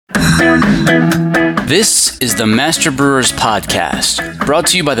This is the Master Brewers Podcast, brought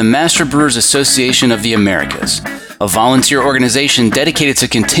to you by the Master Brewers Association of the Americas, a volunteer organization dedicated to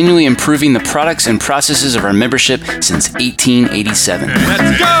continually improving the products and processes of our membership since 1887.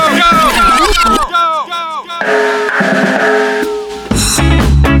 Let's go!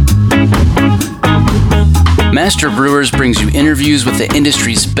 Master Brewers brings you interviews with the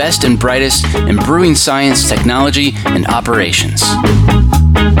industry's best and brightest in brewing science, technology, and operations.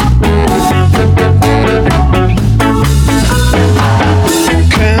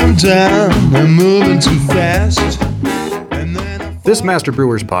 Calm down, I'm moving too fast. This Master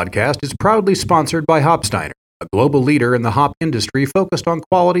Brewers podcast is proudly sponsored by Hopsteiner, a global leader in the hop industry focused on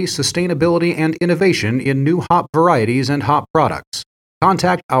quality, sustainability, and innovation in new hop varieties and hop products.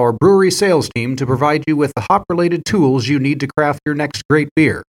 Contact our brewery sales team to provide you with the hop-related tools you need to craft your next great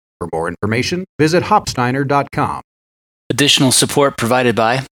beer. For more information, visit hopsteiner.com. Additional support provided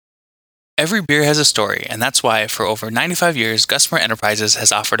by Every beer has a story, and that's why, for over 95 years, Gusmer Enterprises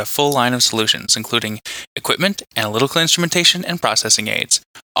has offered a full line of solutions, including equipment, analytical instrumentation, and processing aids,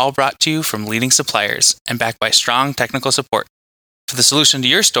 all brought to you from leading suppliers and backed by strong technical support. For the solution to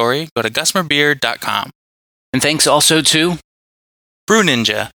your story, go to gusmerbeer.com. And thanks also to Brew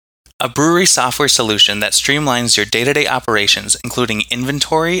Ninja, a brewery software solution that streamlines your day-to-day operations, including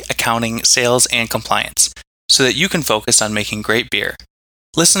inventory, accounting, sales, and compliance, so that you can focus on making great beer.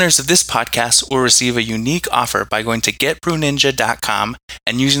 Listeners of this podcast will receive a unique offer by going to getbrewninja.com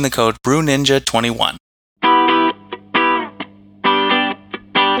and using the code BrewNinja21.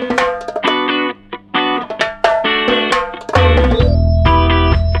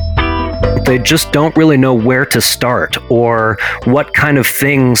 They just don't really know where to start or what kind of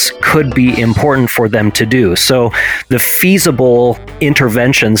things could be important for them to do. So the feasible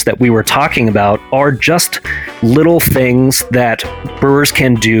interventions that we were talking about are just little things that brewers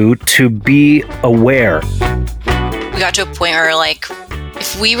can do to be aware. We got to a point where, like,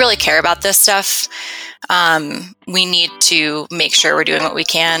 if we really care about this stuff, we need to make sure we're doing what we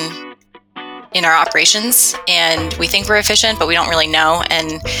can in our operations. And we think we're efficient, but we don't really know.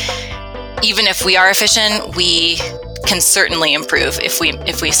 And even if we are efficient, we can certainly improve if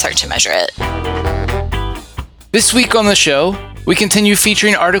we start to measure it. This week on the show, we continue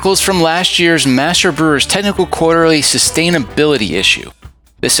featuring articles from last year's Master Brewers Technical Quarterly Sustainability issue.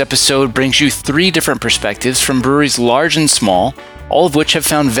 This episode brings you 3 different perspectives from breweries large and small, all of which have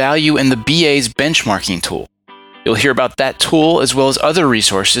found value in the BA's benchmarking tool. You'll hear about that tool as well as other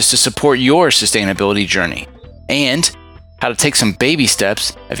resources to support your sustainability journey, and how to take some baby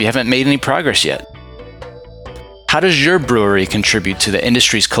steps if you haven't made any progress yet. How does your brewery contribute to the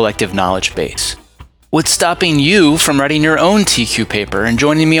industry's collective knowledge base? What's stopping you from writing your own TQ paper and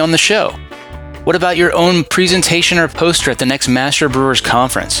joining me on the show? What about your own presentation or poster at the next Master Brewers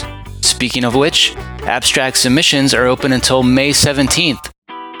Conference? Speaking of which, abstract submissions are open until May 17th.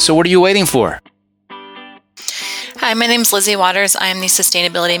 So what are you waiting for? Hi, my name is Lizzie Waters. I am the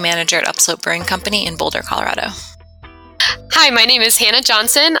Sustainability Manager at Upslope Brewing Company in Boulder, Colorado. Hi, my name is Hannah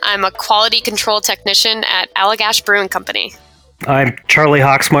Johnson. I'm a quality control technician at Allagash Brewing Company. I'm Charlie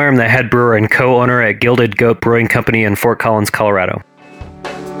Hawksmeyer. I'm the head brewer and co-owner at Gilded Goat Brewing Company in Fort Collins, Colorado.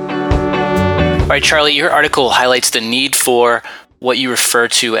 All right, Charlie, your article highlights the need for what you refer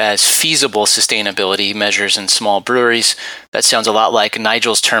to as feasible sustainability measures in small breweries. That sounds a lot like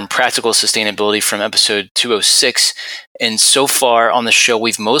Nigel's term practical sustainability from episode 206. And so far on the show,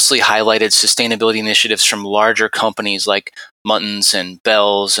 we've mostly highlighted sustainability initiatives from larger companies like Muntons and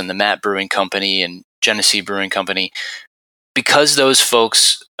Bell's and the Matt Brewing Company and Genesee Brewing Company, because those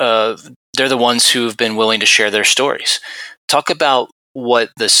folks, they're the ones who've been willing to share their stories. Talk about what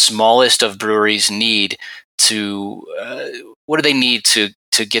the smallest of breweries need to, what do they need to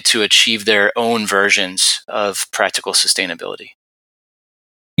get to achieve their own versions of practical sustainability?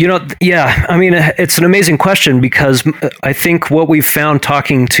 Yeah, I mean, it's an amazing question because I think what we've found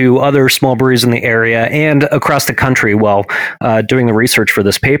talking to other small breweries in the area and across the country while doing the research for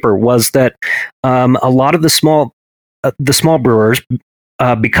this paper was that a lot of the small brewers,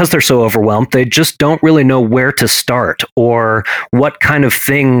 because they're so overwhelmed, they just don't really know where to start or what kind of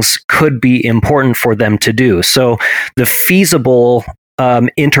things could be important for them to do. So the feasible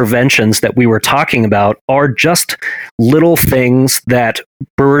interventions that we were talking about are just little things that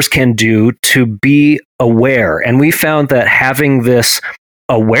brewers can do to be aware. And we found that having this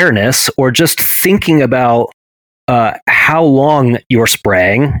awareness or just thinking about how long you're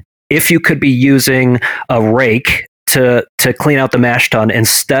spraying, if you could be using a rake to clean out the mash tun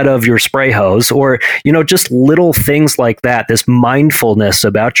instead of your spray hose, or just little things like that, this mindfulness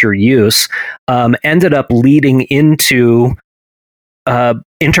about your use ended up leading into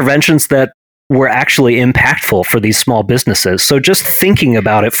interventions that were actually impactful for these small businesses. So just thinking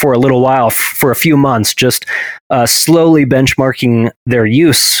about it for a little while, for a few months, just slowly benchmarking their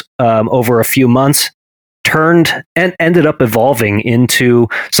use over a few months, turned and ended up evolving into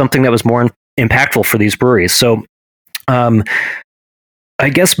something that was more impactful for these breweries. So I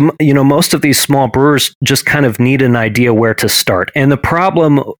guess, most of these small brewers just kind of need an idea where to start. And the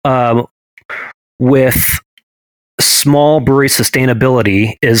problem with small brewery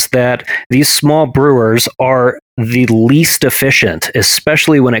sustainability is that these small brewers are the least efficient,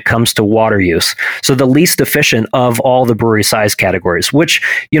 especially when it comes to water use. So the least efficient of all the brewery size categories, which,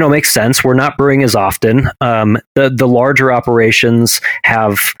 makes sense. We're not brewing as often. The larger operations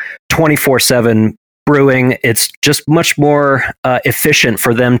have 24/7 brewing. It's just much more efficient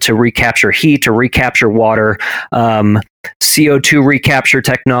for them to recapture heat, to recapture water. CO2 recapture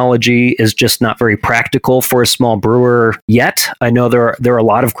technology is just not very practical for a small brewer yet. I know there are a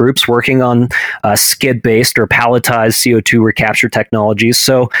lot of groups working on skid-based or palletized CO2 recapture technologies.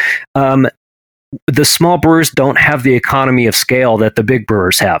 So the small brewers don't have the economy of scale that the big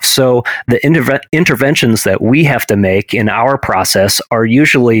brewers have. So the interventions that we have to make in our process are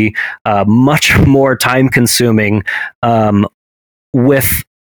usually much more time-consuming with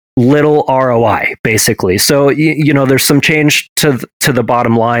little ROI, basically. So, there's some change to the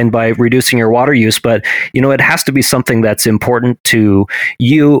bottom line by reducing your water use, but, it has to be something that's important to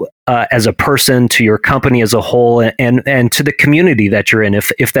you as a person, to your company as a whole, and to the community that you're in,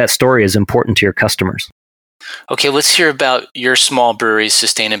 if that story is important to your customers. Okay, let's hear about your small brewery's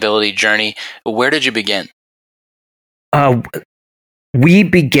sustainability journey. Where did you begin? We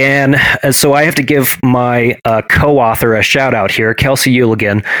began, so I have to give my co-author a shout out here, Kelsey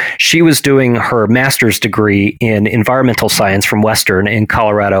Uligan. She was doing her master's degree in environmental science from Western in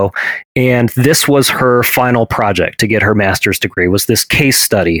Colorado, and this was her final project to get her master's degree, was this case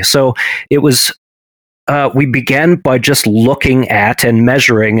study. So it was, we began by just looking at and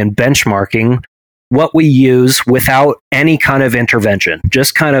measuring and benchmarking what we use without any kind of intervention,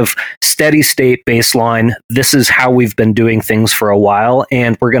 just kind of steady state baseline. This is how we've been doing things for a while,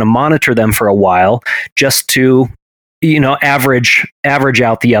 and we're going to monitor them for a while just to, average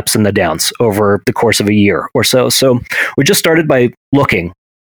out the ups and the downs over the course of a year or so. So we just started by looking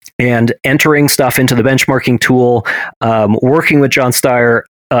and entering stuff into the benchmarking tool, working with John Steyer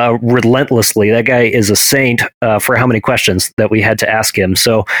relentlessly. That guy is a saint for how many questions that we had to ask him.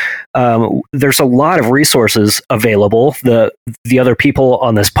 So there's a lot of resources available. The other people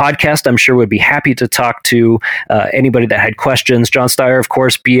on this podcast, I'm sure, would be happy to talk to anybody that had questions. John Steyer, of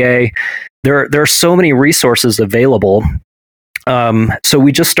course, BA. There are so many resources available. So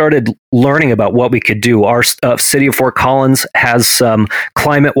we just started learning about what we could do. Our city of Fort Collins has some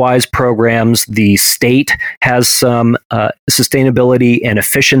climate-wise programs. The state has some sustainability and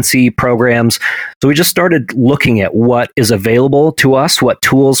efficiency programs. So we just started looking at what is available to us, what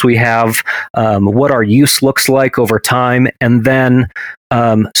tools we have, what our use looks like over time, and then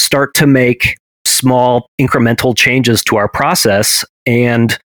start to make small incremental changes to our process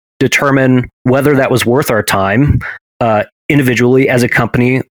and determine whether that was worth our time individually as a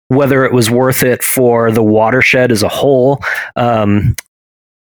company, whether it was worth it for the watershed as a whole,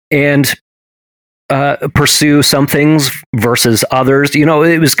 and pursue some things versus others.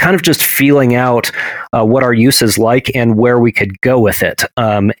 It was kind of just feeling out what our use is like and where we could go with it.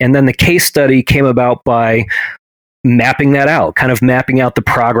 And then the case study came about by mapping that out, kind of mapping out the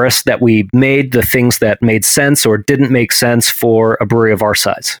progress that we made, the things that made sense or didn't make sense for a brewery of our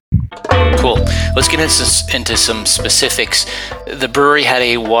size. Cool. Let's get into some specifics. The brewery had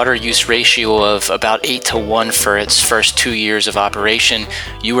a water use ratio of about 8-1 for its first 2 years of operation.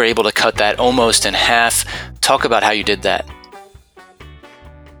 You were able to cut that almost in half. Talk about how you did that.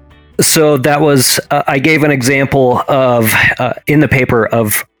 So that was, I gave an example of, in the paper,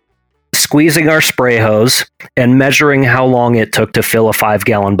 of squeezing our spray hose and measuring how long it took to fill a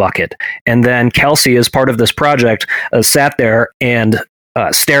 5-gallon bucket. And then Kelsey, as part of this project, sat there and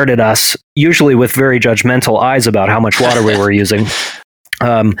stared at us, usually with very judgmental eyes about how much water we were using,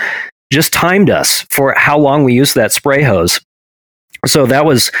 just timed us for how long we used that spray hose. So that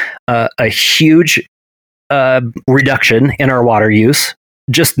was a huge reduction in our water use,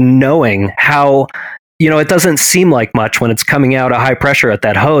 just knowing how, it doesn't seem like much when it's coming out at high pressure at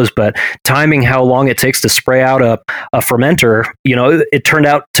that hose, but timing how long it takes to spray out a fermenter, it turned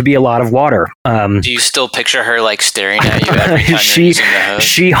out to be a lot of water. Do you still picture her staring at you every time you're using the hose?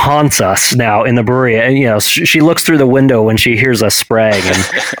 She haunts us now in the brewery, and she looks through the window when she hears us spraying. And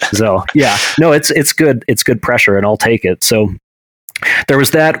so, yeah, no, it's good. It's good pressure, and I'll take it. So There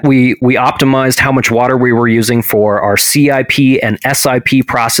was that. We optimized how much water we were using for our CIP and SIP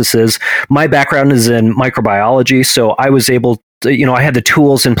processes. My background is in microbiology, so I was able to, I had the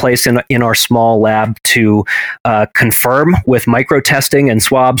tools in place in our small lab to confirm with micro testing and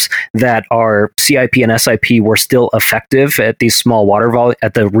swabs that our CIP and SIP were still effective at these small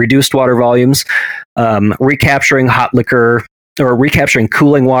at the reduced water volumes. Recapturing hot liquor or recapturing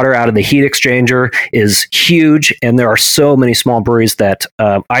cooling water out of the heat exchanger is huge, and there are so many small breweries that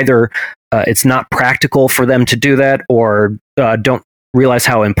either it's not practical for them to do that, or don't realize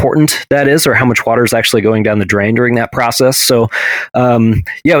how important that is, or how much water is actually going down the drain during that process. So,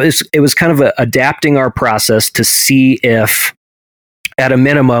 it was kind of adapting our process to see if, at a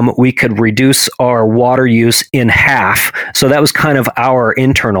minimum, we could reduce our water use in half. So that was kind of our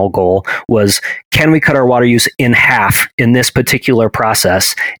internal goal, was can we cut our water use in half in this particular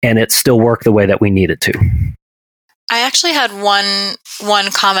process and it still work the way that we need it to? I actually had one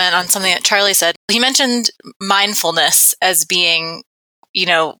comment on something that Charlie said. He mentioned mindfulness as being,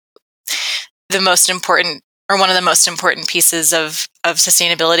 the most important, or one of the most important pieces of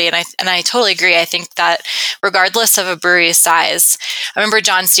sustainability. And I totally agree. I think that regardless of a brewery's size, I remember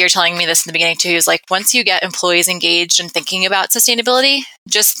John Steer telling me this in the beginning too. He was like, once you get employees engaged and thinking about sustainability,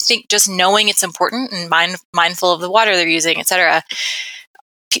 just knowing it's important and mindful of the water they're using, et cetera.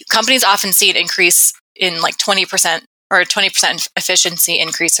 Companies often see an increase in like 20% or 20% efficiency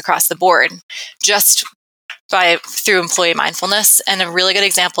increase across the board, just through employee mindfulness. And a really good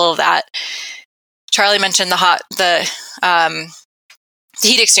example of that, Charlie mentioned the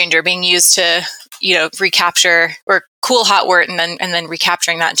heat exchanger being used to, recapture or cool hot wort and then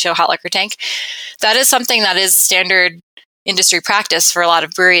recapturing that into a hot liquor tank. That is something that is standard industry practice for a lot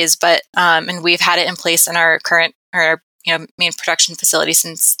of breweries, but and we've had it in place in our main production facility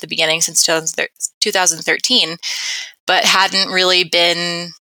since the beginning, since 2013, but hadn't really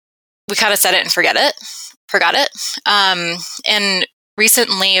been. We kind of set it and forgot it. And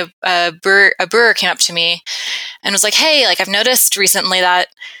recently, a brewer came up to me and was like, "Hey, I've noticed recently that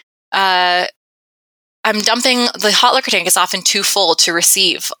I'm dumping the hot liquor tank is often too full to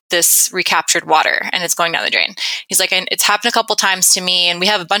receive this recaptured water, and it's going down the drain." He's like, "And it's happened a couple times to me, and we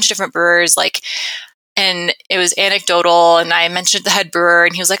have a bunch of different brewers, and it was anecdotal." And I mentioned the head brewer,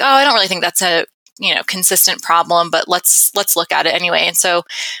 and he was like, "Oh, I don't really think that's a consistent problem, but let's look at it anyway." And so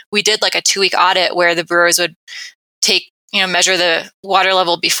we did a 2-week audit where the brewers would take, measure the water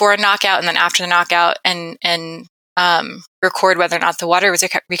level before a knockout and then after the knockout, and record whether or not the water was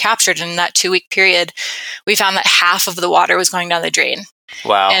recaptured. And in that 2-week period, we found that half of the water was going down the drain.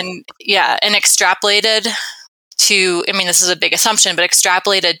 Wow. And extrapolated to, this is a big assumption, but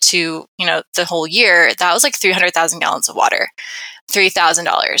extrapolated to, the whole year, that was 300,000 gallons of water,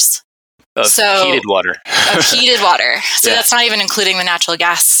 $3,000. Of heated water. Of heated water. So Yeah. That's not even including the natural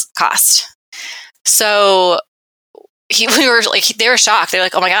gas cost. So we were they were shocked. They're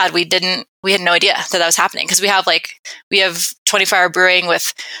like, "Oh my God, we had no idea that was happening." Because we have 24-hour brewing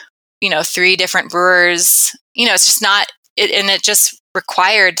with, 3 different brewers. It's just not, and it just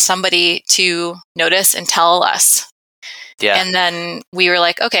required somebody to notice and tell us. Yeah. And then we were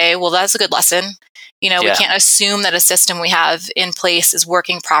like, okay, well, that's a good lesson. We can't assume that a system we have in place is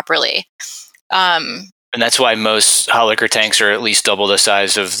working properly. And that's why most hot liquor tanks are at least double the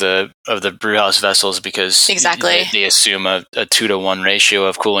size of the brewhouse vessels, because Exactly. they assume a 2-to-1 ratio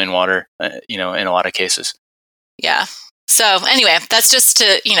of cooling water, in a lot of cases. Yeah. So anyway, that's just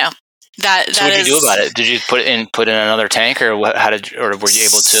to, that. So what did you do about it? Did you put in another tank, or what? Or were you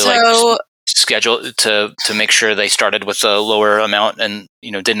able to schedule to make sure they started with a lower amount and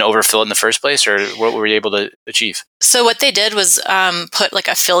didn't overfill it in the first place, or what were you able to achieve? So what they did was put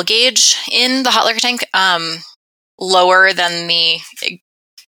a fill gauge in the hot liquor tank, lower than the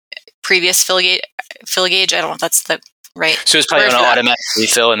previous fill gauge. I don't know if that's the right. So it's probably an automatic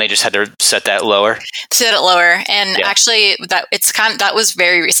refill, and they just had to set that lower. Set it lower, and actually that was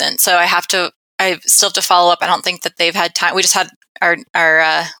very recent. So I still have to follow up. I don't think that they've had time. We just had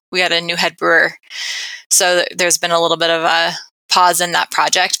we had a new head brewer, so there's been a little bit of a pause in that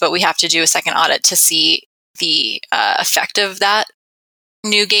project, but we have to do a second audit to see the effect of that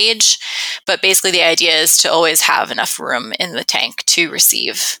new gauge. But basically the idea is to always have enough room in the tank to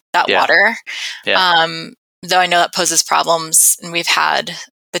receive that water. Yeah. Though I know that poses problems, and we've had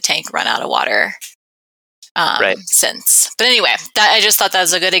the tank run out of water since. But anyway, I just thought that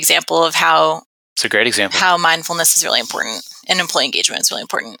was a good example of how it's a great example. How mindfulness is really important, and employee engagement is really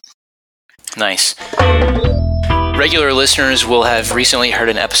important. Nice. Regular listeners will have recently heard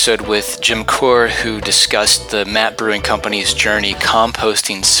an episode with Jim Corr, who discussed the Matt Brewing Company's journey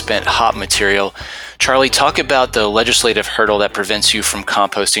composting spent hop material. Charlie, talk about the legislative hurdle that prevents you from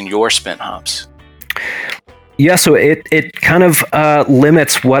composting your spent hops. Yeah, so it kind of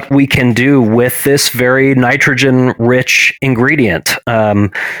limits what we can do with this very nitrogen-rich ingredient.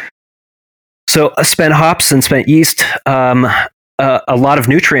 So spent hops and spent yeast, a lot of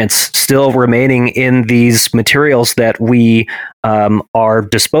nutrients still remaining in these materials that we are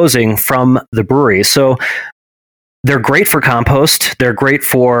disposing from the brewery. So they're great for compost. They're great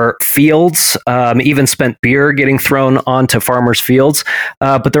for fields, even spent beer getting thrown onto farmers' fields.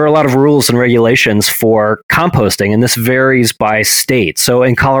 But there are a lot of rules and regulations for composting, and this varies by state. So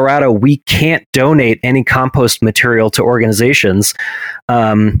in Colorado, we can't donate any compost material to organizations.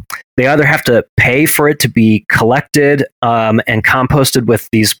 They either have to pay for it to be collected and composted with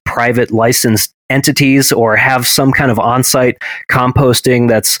these private licensed entities, or have some kind of on-site composting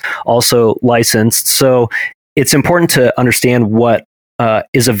that's also licensed. So it's important to understand what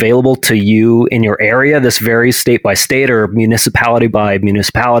is available to you in your area. This varies state by state or municipality by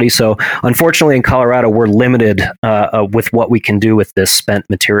municipality. So unfortunately, in Colorado, we're limited with what we can do with this spent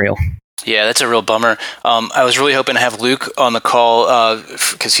material. Yeah, that's a real bummer. I was really hoping to have Luke on the call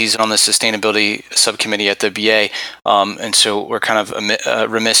because he's on the sustainability subcommittee at the BA, and so we're kind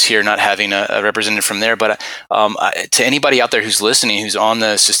of remiss here not having a representative from there. But to anybody out there who's listening, who's on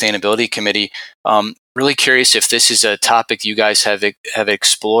the sustainability committee, really curious if this is a topic you guys have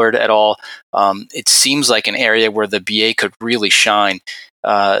explored at all. It seems like an area where the BA could really shine.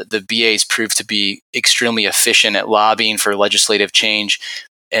 The BA's proved to be extremely efficient at lobbying for legislative change,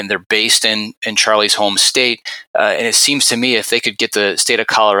 and they're based in Charlie's home state. And it seems to me if they could get the state of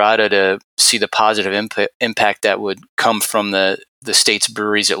Colorado to see the positive impact that would come from the state's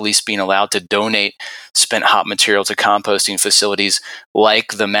breweries at least being allowed to donate spent hop material to composting facilities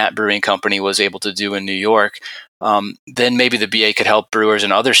like the Matt Brewing Company was able to do in New York, then maybe the BA could help brewers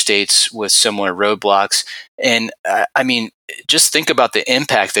in other states with similar roadblocks. And I mean, just think about the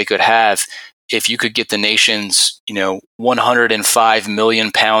impact they could have if you could get the nation's, 105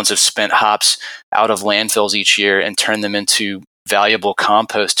 million pounds of spent hops out of landfills each year and turn them into valuable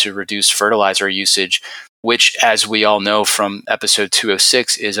compost to reduce fertilizer usage, which, as we all know from episode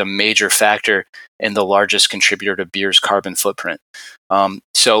 206, is a major factor and the largest contributor to beer's carbon footprint.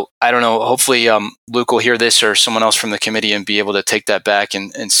 So I don't know, hopefully Luke will hear this or someone else from the committee and be able to take that back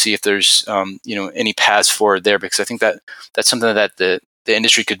and see if there's, any paths forward there, because I think that's something that the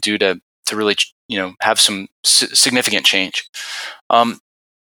industry could do to really, have some significant change.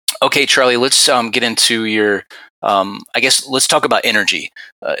 Okay, Charlie, let's get into your, let's talk about energy.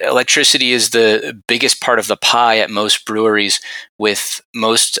 Electricity is the biggest part of the pie at most breweries, with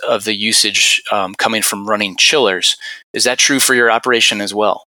most of the usage coming from running chillers. Is that true for your operation as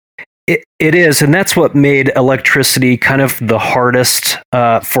well? It is, and that's what made electricity kind of the hardest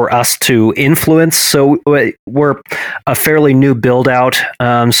for us to influence. So we're a fairly new build out.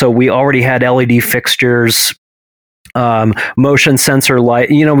 So we already had LED fixtures, motion sensor light.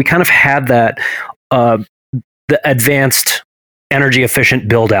 We kind of had that the advanced energy efficient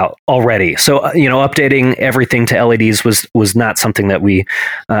build out already. So, updating everything to LEDs was not something that we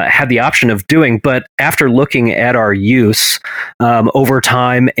had the option of doing. But after looking at our use over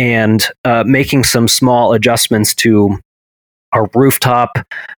time and making some small adjustments to our rooftop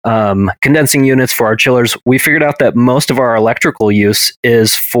condensing units for our chillers, we figured out that most of our electrical use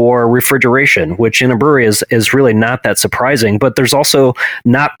is for refrigeration, which in a brewery is really not that surprising, but there's also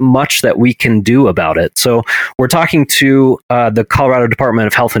not much that we can do about it. So we're talking to the Colorado Department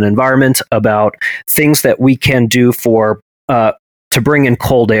of Health and Environment about things that we can do to bring in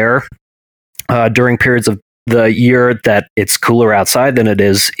cold air during periods of the year that it's cooler outside than it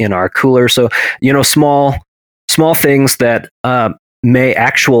is in our cooler. So, small things that may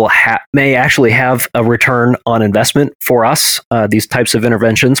actually have a return on investment for us, these types of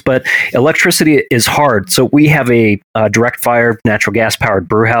interventions. But electricity is hard. So we have a direct fire, natural gas powered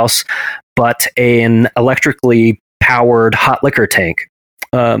brew house, but an electrically powered hot liquor tank.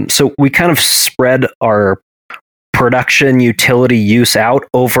 So we kind of spread our production utility use out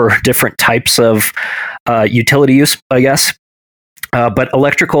over different types of utility use, I guess. But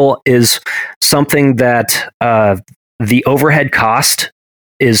electrical is something that the overhead cost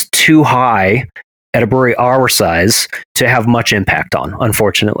is too high at a brewery our size to have much impact on,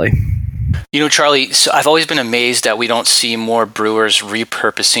 unfortunately. Charlie, so I've always been amazed that we don't see more brewers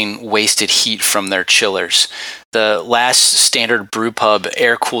repurposing wasted heat from their chillers. the last standard brewpub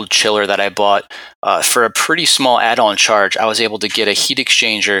air-cooled chiller that I bought, for a pretty small add-on charge, I was able to get a heat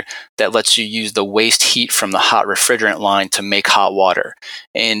exchanger that lets you use the waste heat from the hot refrigerant line to make hot water.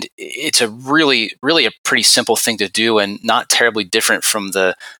 And it's a really a pretty simple thing to do, and not terribly different from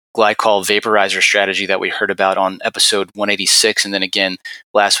the glycol vaporizer strategy that we heard about on episode 186, and then again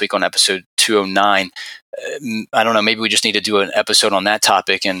last week on episode 209. I don't know, maybe we just need to do an episode on that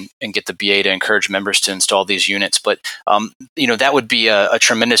topic and get the BA to encourage members to install these units. But, that would be a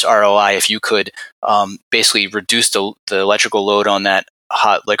tremendous ROI if you could basically reduce the electrical load on that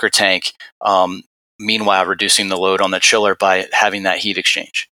hot liquor tank, meanwhile reducing the load on the chiller by having that heat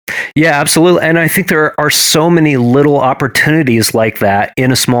exchange. Yeah, absolutely. And I think there are so many little opportunities like that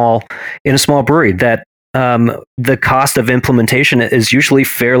in a small brewery that the cost of implementation is usually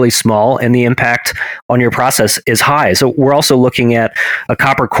fairly small and the impact on your process is high. So we're also looking at a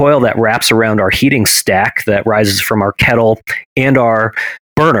copper coil that wraps around our heating stack that rises from our kettle and our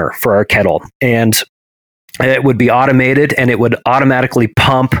burner for our kettle. And it would be automated, and it would automatically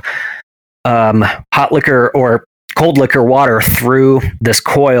pump hot liquor or cold liquor water through this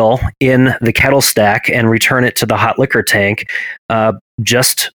coil in the kettle stack and return it to the hot liquor tank,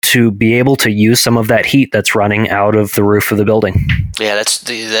 just to be able to use some of that heat that's running out of the roof of the building. Yeah,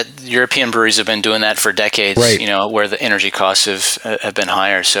 that European breweries have been doing that for decades, right. Where the energy costs have been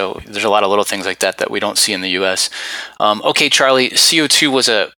higher. So there's a lot of little things like that we don't see in the U.S. Okay, Charlie, CO2 was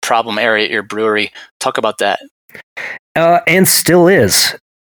a problem area at your brewery. Talk about that. And still is.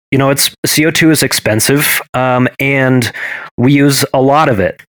 CO2 is expensive, and we use a lot of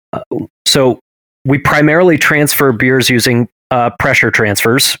it. So we primarily transfer beers using pressure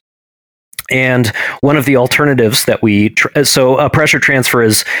transfers. And one of the alternatives that so a pressure transfer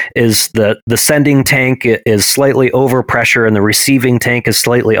is the sending tank is slightly over pressure and the receiving tank is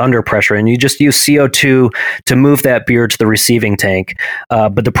slightly under pressure, and you just use CO2 to move that beer to the receiving tank.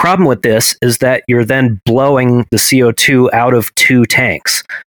 But the problem with this is that you're then blowing the CO2 out of two tanks.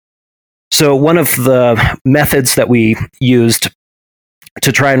 So one of the methods that we used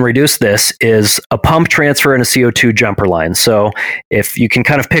to try and reduce this is a pump transfer and a CO2 jumper line. So if you can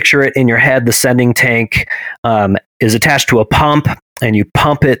kind of picture it in your head, the sending tank is attached to a pump, and you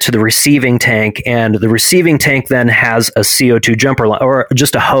pump it to the receiving tank, and the receiving tank then has a CO2 jumper line, or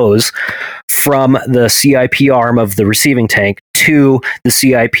just a hose from the CIP arm of the receiving tank to the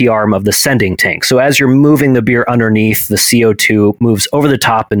CIP arm of the sending tank. So as you're moving the beer underneath, the CO2 moves over the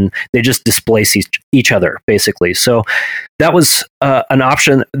top and they just displace each other, basically. So that was an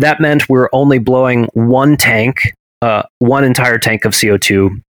option. That meant we're only blowing one entire tank of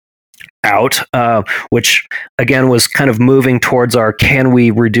CO2 out, which again was kind of moving towards our can we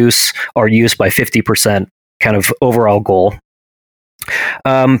reduce our use by 50% kind of overall goal.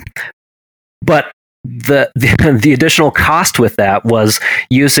 But the additional cost with that was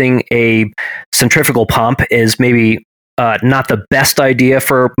using a centrifugal pump is maybe not the best idea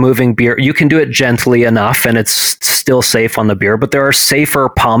for moving beer. You can do it gently enough and it's still safe on the beer, but there are safer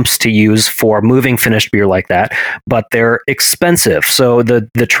pumps to use for moving finished beer like that, but they're expensive. So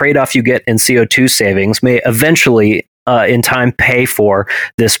the trade-off you get in CO2 savings may eventually in time pay for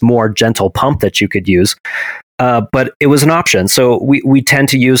this more gentle pump that you could use. But it was an option. So we tend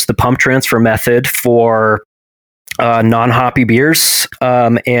to use the pump transfer method for non-hoppy beers,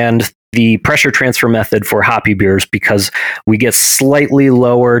 and the pressure transfer method for hoppy beers, because we get slightly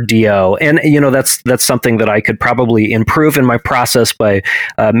lower DO. And, that's something that I could probably improve in my process by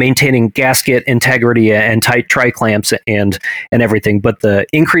maintaining gasket integrity and tight tri-clamps and everything. But the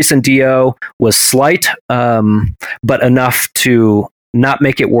increase in DO was slight, but enough to not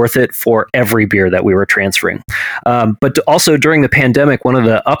make it worth it for every beer that we were transferring. But also during the pandemic, one of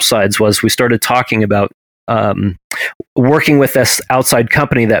the upsides was we started talking about working with this outside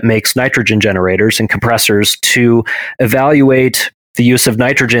company that makes nitrogen generators and compressors to evaluate the use of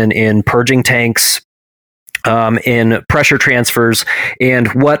nitrogen in purging tanks, in pressure transfers, and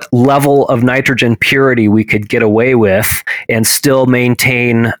what level of nitrogen purity we could get away with and still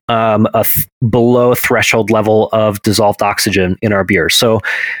maintain a below threshold level of dissolved oxygen in our beer. So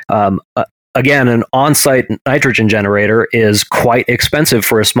again, an on-site nitrogen generator is quite expensive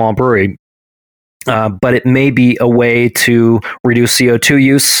for a small brewery. But it may be a way to reduce CO2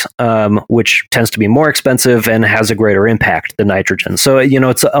 use, which tends to be more expensive and has a greater impact than nitrogen. So,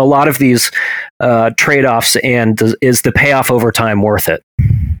 it's a lot of these trade-offs, and is the payoff over time worth it?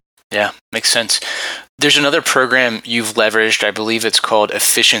 Yeah, makes sense. There's another program you've leveraged. I believe it's called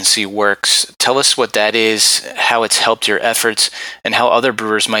Efficiency Works. Tell us what that is, how it's helped your efforts, and how other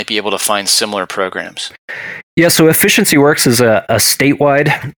brewers might be able to find similar programs. Yeah, so Efficiency Works is a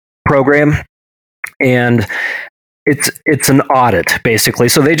statewide program. and it's an audit basically.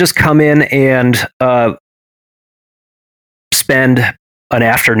 So they just come in and spend an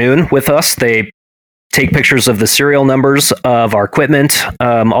afternoon with us. They take pictures of the serial numbers of our equipment,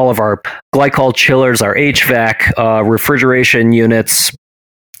 all of our glycol chillers, our HVAC, refrigeration units,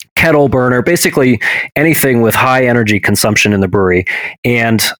 kettle burner, basically anything with high energy consumption in the brewery,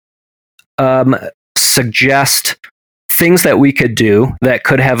 and suggest things that we could do that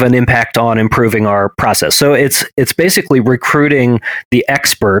could have an impact on improving our process. So it's basically recruiting the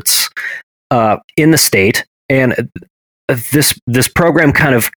experts in the state, and this program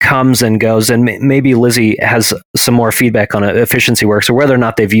kind of comes and goes, and maybe Lizzie has some more feedback on Efficiency Works or whether or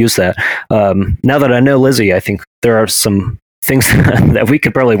not they've used that. Now that I know Lizzie, I think there are some things that we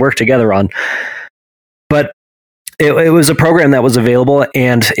could probably work together on. But it was a program that was available,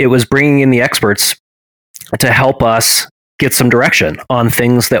 and it was bringing in the experts to help us get some direction on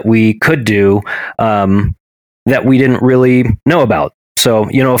things that we could do that we didn't really know about. So,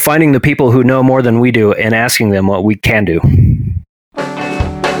 finding the people who know more than we do and asking them what we can do.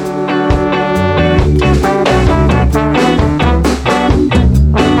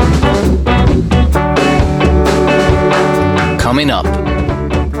 Coming up.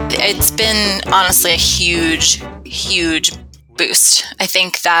 It's been honestly a huge, huge boost. I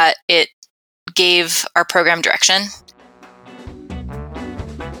think that it gave our program direction.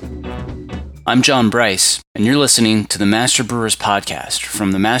 I'm John Bryce, and you're listening to the Master Brewers Podcast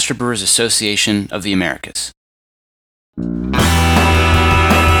from the Master Brewers Association of the Americas.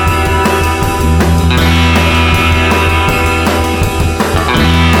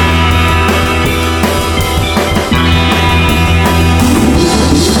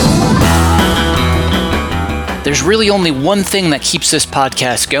 There's really only one thing that keeps this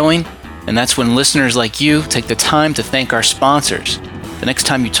podcast going, and that's when listeners like you take the time to thank our sponsors. The next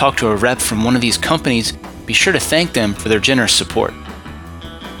time you talk to a rep from one of these companies, be sure to thank them for their generous support.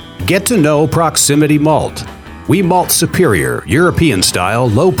 Get to know Proximity Malt. We malt superior, European-style,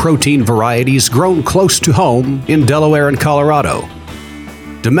 low-protein varieties grown close to home in Delaware and Colorado.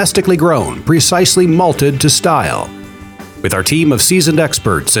 Domestically grown, precisely malted to style. With our team of seasoned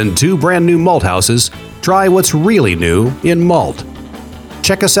experts and 2 brand new malt houses, try what's really new in malt.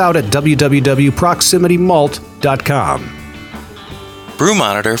 Check us out at www.proximitymalt.com. Brew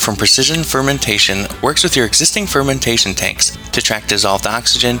Monitor from Precision Fermentation works with your existing fermentation tanks to track dissolved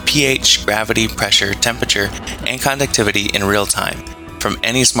oxygen, pH, gravity, pressure, temperature, and conductivity in real time from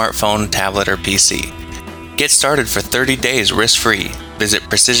any smartphone, tablet, or PC. Get started for 30 days risk-free. Visit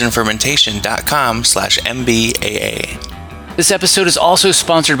precisionfermentation.com/MBAA. This episode is also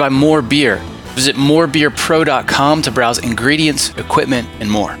sponsored by More Beer. Visit morebeerpro.com to browse ingredients, equipment, and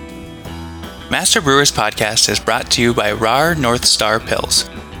more. Master Brewers Podcast is brought to you by RAR North Star Pils,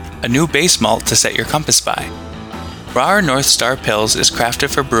 a new base malt to set your compass by. RAR North Star Pils is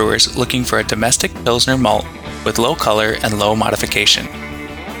crafted for brewers looking for a domestic Pilsner malt with low color and low modification.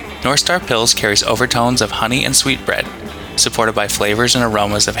 North Star Pils carries overtones of honey and sweetbread, supported by flavors and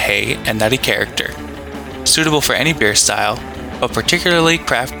aromas of hay and nutty character. Suitable for any beer style, but particularly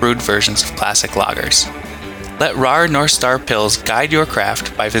craft-brewed versions of classic lagers. Let RAR North Star Pils guide your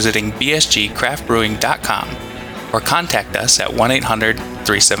craft by visiting bsgcraftbrewing.com or contact us at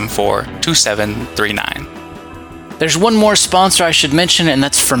 1-800-374-2739. There's one more sponsor I should mention, and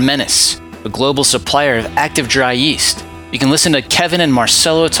that's Fermentis, a global supplier of active dry yeast. You can listen to Kevin and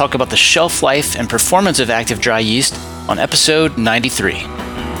Marcelo talk about the shelf life and performance of active dry yeast on episode 93.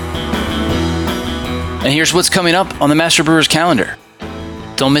 And here's what's coming up on the Master Brewers calendar.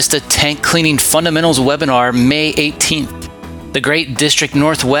 Don't miss the Tank Cleaning Fundamentals webinar May 18th. The Great District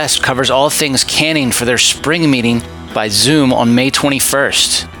Northwest covers all things canning for their spring meeting by Zoom on May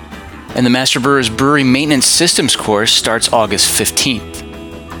 21st. And the Master Brewers Brewery Maintenance Systems course starts August 15th.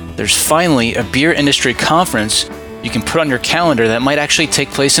 There's finally a beer industry conference you can put on your calendar that might actually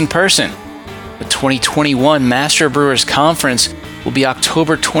take place in person. The 2021 Master Brewers Conference will be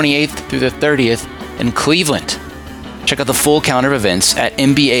October 28th through the 30th in Cleveland. Check out the full calendar of events at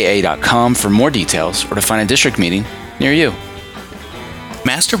mbaa.com for more details or to find a district meeting near you.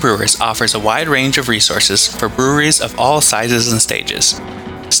 Master Brewers offers a wide range of resources for breweries of all sizes and stages.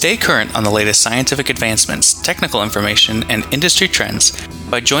 Stay current on the latest scientific advancements, technical information, and industry trends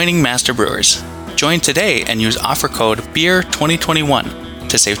by joining Master Brewers. Join today and use offer code BEER2021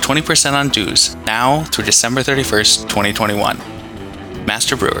 to save 20% on dues now through December 31st, 2021.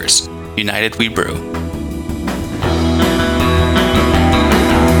 Master Brewers, United We Brew.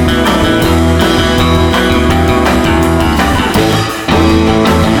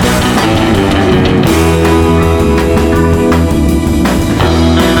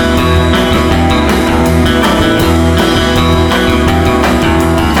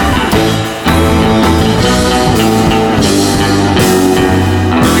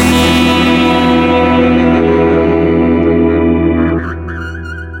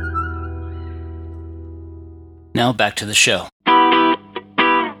 Now back to the show.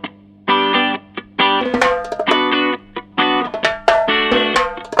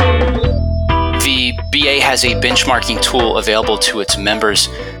 The BA has a benchmarking tool available to its members.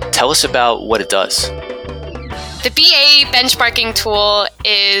 Tell us about what it does. The BA benchmarking tool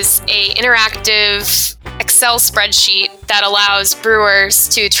is an interactive Excel spreadsheet that allows brewers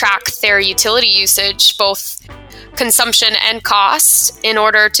to track their utility usage, both consumption and cost, in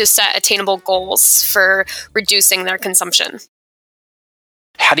order to set attainable goals for reducing their consumption.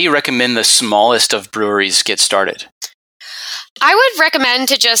 How do you recommend the smallest of breweries get started? I would recommend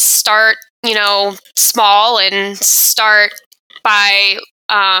to just start, small and start by,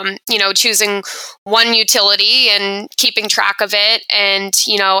 choosing one utility and keeping track of it. And,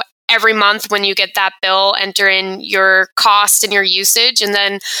 every month when you get that bill, enter in your cost and your usage. And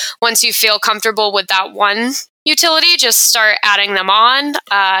then once you feel comfortable with that one utility, just start adding them on.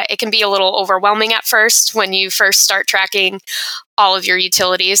 It can be a little overwhelming at first when you first start tracking all of your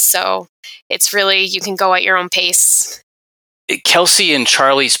utilities. So it's really, you can go at your own pace. Kelsey and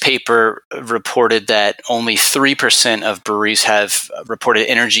Charlie's paper reported that only 3% of breweries have reported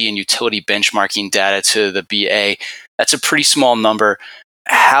energy and utility benchmarking data to the BA. That's a pretty small number.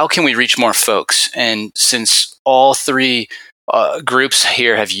 How can we reach more folks? And since all three groups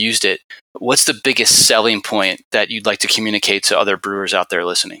here have used it, what's the biggest selling point that you'd like to communicate to other brewers out there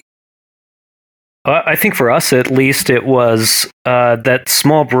listening? I think for us, at least, it was that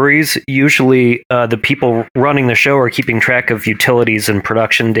small breweries, usually the people running the show are keeping track of utilities and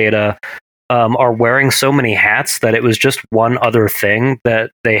production data, are wearing so many hats that it was just one other thing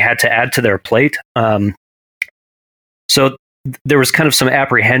that they had to add to their plate. So there was kind of some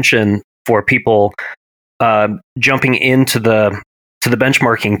apprehension for people jumping into the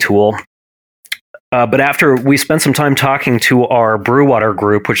benchmarking tool. But after we spent some time talking to our Brew Water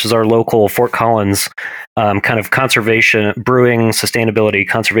group, which is our local Fort Collins kind of conservation, brewing, sustainability,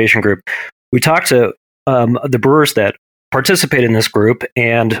 conservation group, we talked to the brewers that participate in this group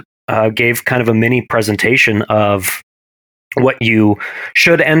and gave kind of a mini presentation of what you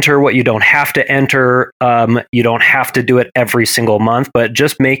should enter, what you don't have to enter. You don't have to do it every single month, but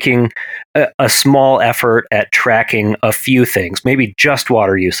just making a small effort at tracking a few things, maybe just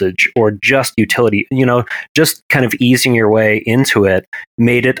water usage or just utility, just kind of easing your way into it,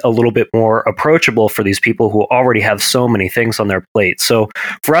 made it a little bit more approachable for these people who already have so many things on their plate. So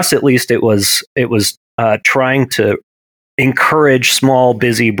for us, at least, it was trying to encourage small,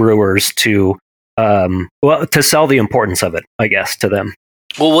 busy brewers to sell the importance of it, I guess, to them.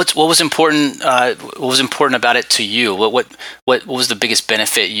 Well, what was important? What was important about it to you? What was the biggest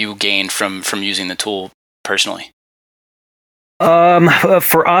benefit you gained from using the tool personally?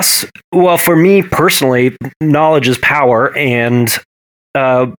 For us, well, for me personally, knowledge is power, and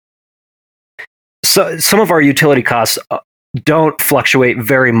so some of our utility costs don't fluctuate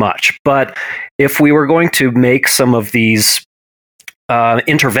very much. But if we were going to make some of these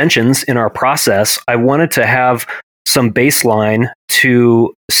interventions in our process, I wanted to have some baseline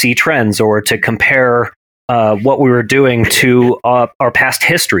to see trends or to compare what we were doing to our past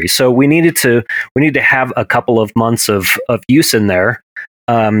history. So we needed to have a couple of months of use in there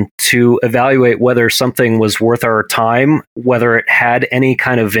to evaluate whether something was worth our time, whether it had any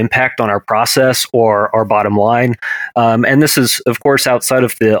kind of impact on our process or our bottom line. And this is, of course, outside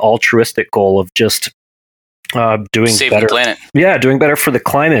of the altruistic goal of just doing Saving better, the planet. Yeah, doing better for the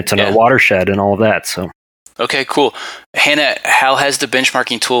climate and our watershed and all of that. So, okay, cool. Hannah, how has the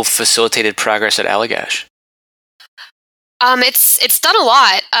benchmarking tool facilitated progress at Allagash? It's done a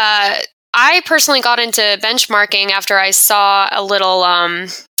lot. I personally got into benchmarking after I saw a little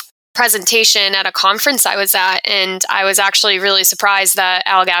presentation at a conference I was at, and I was actually really surprised that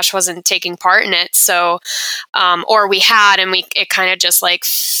Allagash wasn't taking part in it. So, or we had, and it kind of just like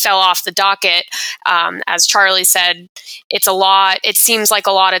fell off the docket. As Charlie said, it's a lot. It seems like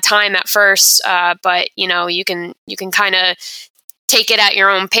a lot of time at first, but you can kind of take it at your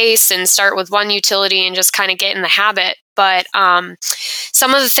own pace and start with one utility and just kind of get in the habit. But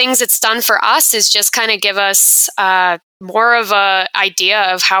some of the things it's done for us is just kind of give us more of a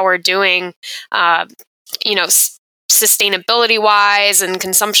idea of how we're doing, sustainability wise and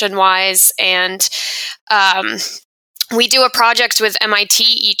consumption wise. And we do a project with MIT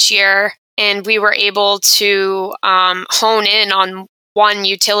each year, and we were able to hone in on one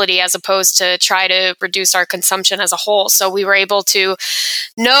utility as opposed to try to reduce our consumption as a whole. So we were able to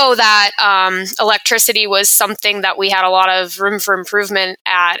know that electricity was something that we had a lot of room for improvement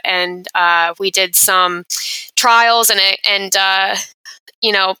at, and we did some trials and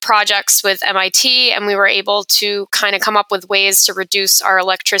projects with MIT, and we were able to kind of come up with ways to reduce our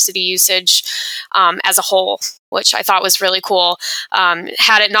electricity usage as a whole, which I thought was really cool.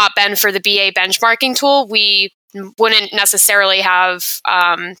 Had it not been for the BA benchmarking tool, we wouldn't necessarily have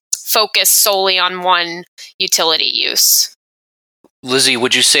focused solely on one utility use. Lizzie,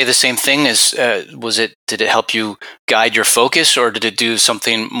 would you say the same thing? Did it help you guide your focus, or did it do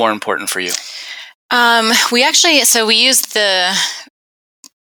something more important for you? We used the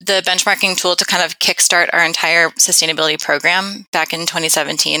benchmarking tool to kind of kickstart our entire sustainability program back in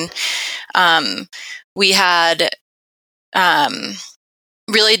 2017. We had so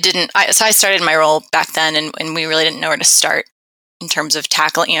I started my role back then, and we really didn't know where to start in terms of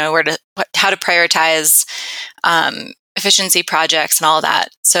tackling, how to prioritize efficiency projects and all of that.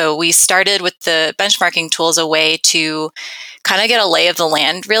 So we started with the benchmarking tool as a way to kind of get a lay of the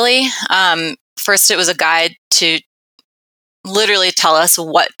land, really. First, it was a guide to literally tell us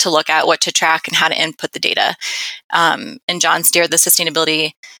what to look at, what to track, and how to input the data. And John Steer, the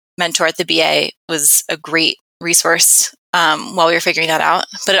sustainability mentor at the BA, was a great resource while we were figuring that out.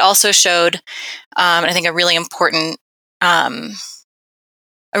 But it also showed, and I think a really important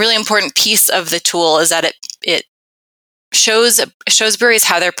piece of the tool is that it shows breweries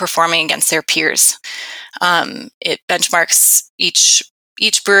how they're performing against their peers. It benchmarks each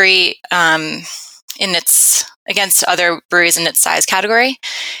brewery against other breweries in its size category,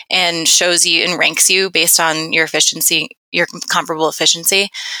 and shows you and ranks you based on your efficiency, your comparable efficiency.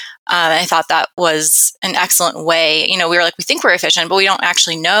 I thought that was an excellent way. We were like, we think we're efficient, but we don't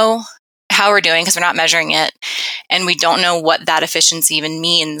actually know how we're doing because we're not measuring it, and we don't know what that efficiency even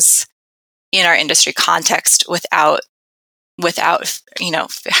means in our industry context without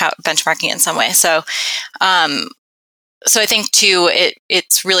benchmarking in some way. So I think too,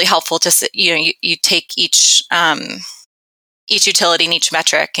 it's really helpful to you take each utility and each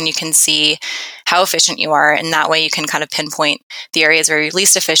metric, and you can see how efficient you are, and that way you can kind of pinpoint the areas where you're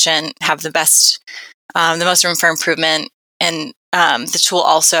least efficient, have the most room for improvement, and the tool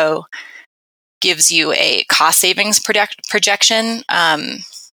also gives you a cost savings projection,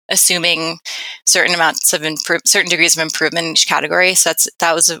 assuming certain degrees of improvement in each category. So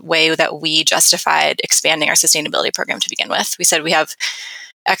that was a way that we justified expanding our sustainability program to begin with. We said we have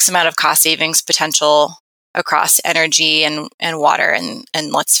X amount of cost savings potential across energy and water, and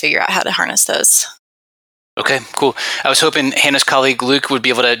let's figure out how to harness those. Okay, cool. I was hoping Hannah's colleague Luke would be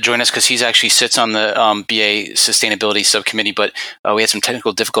able to join us because he actually sits on the BA Sustainability Subcommittee, but we had some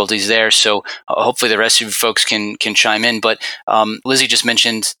technical difficulties there. So hopefully the rest of you folks can chime in. But Lizzie just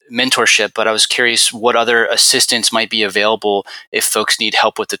mentioned mentorship, but I was curious what other assistance might be available if folks need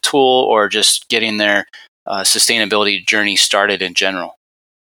help with the tool or just getting their sustainability journey started in general.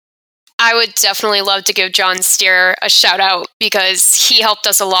 I would definitely love to give John Steer a shout out because he helped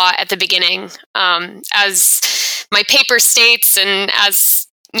us a lot at the beginning. As my paper states, and as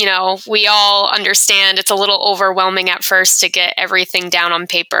we all understand, it's a little overwhelming at first to get everything down on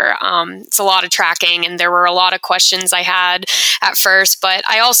paper. It's a lot of tracking, and there were a lot of questions I had at first, but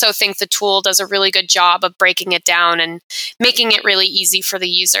I also think the tool does a really good job of breaking it down and making it really easy for the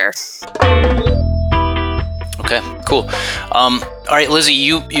user. Okay, cool. All right, Lizzie,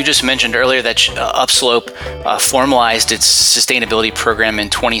 you just mentioned earlier that Upslope formalized its sustainability program in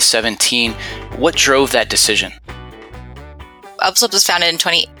 2017. What drove that decision? Upslope was founded in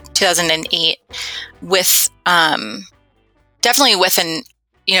 2008 with definitely with an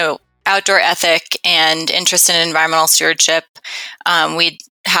outdoor ethic and interest in environmental stewardship. We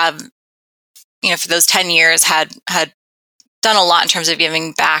have for those 10 years had done a lot in terms of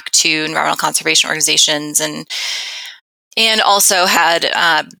giving back to environmental conservation organizations, and also had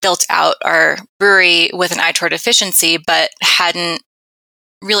built out our brewery with an eye toward efficiency, but hadn't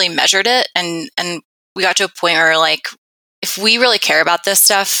really measured it. And we got to a point where we're like, if we really care about this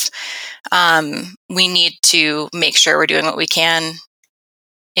stuff, we need to make sure we're doing what we can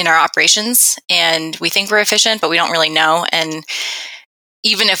in our operations. And we think we're efficient, but we don't really know. And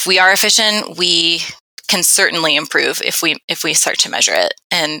even if we are efficient, we can certainly improve if we start to measure it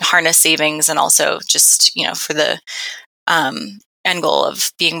and harness savings, and also just for the end goal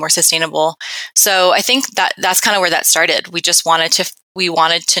of being more sustainable. So I think that's kind of where that started. We just wanted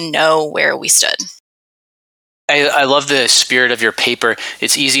to know where we stood. I love the spirit of your paper.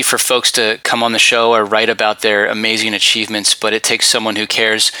 It's easy for folks to come on the show or write about their amazing achievements, but it takes someone who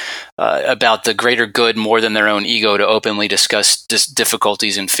cares about the greater good more than their own ego to openly discuss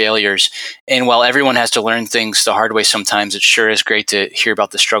difficulties and failures. And while everyone has to learn things the hard way sometimes, it sure is great to hear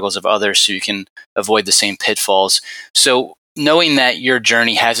about the struggles of others so you can avoid the same pitfalls. So knowing that your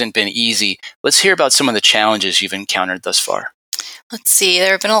journey hasn't been easy, let's hear about some of the challenges you've encountered thus far. Let's see.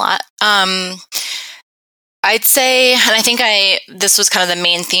 There have been a lot. I'd say, and I think this was kind of the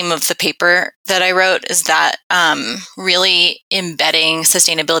main theme of the paper that I wrote, is that really embedding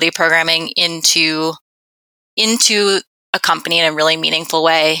sustainability programming into a company in a really meaningful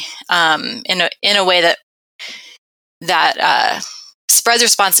way, in a way that spreads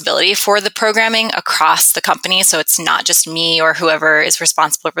responsibility for the programming across the company. So it's not just me or whoever is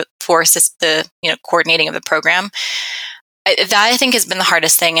responsible for the coordinating of the program. That I think has been the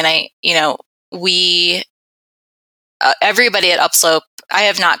hardest thing. And everybody at Upslope, I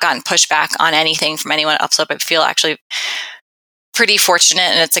have not gotten pushback on anything from anyone at Upslope. I feel actually pretty fortunate,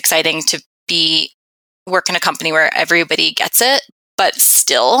 and it's exciting to work in a company where everybody gets it. But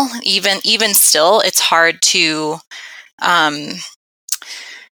still, even still, it's hard to,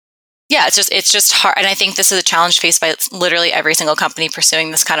 it's just hard. And I think this is a challenge faced by literally every single company pursuing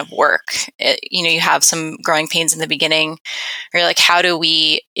this kind of work. You have some growing pains in the beginning. You're like, how do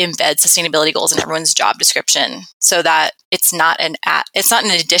we embed sustainability goals in everyone's job description so that it's not an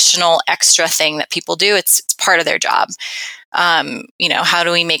additional extra thing that people do? It's part of their job. How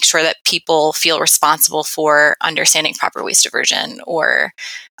do we make sure that people feel responsible for understanding proper waste diversion or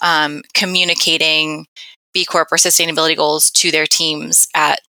communicating B Corp or sustainability goals to their teams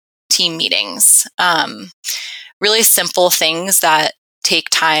at team meetings? Really simple things that take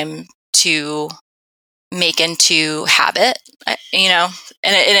time to make into habit, and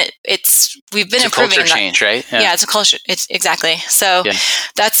we've been improving culture change, right? Yeah, it's a culture. It's exactly. So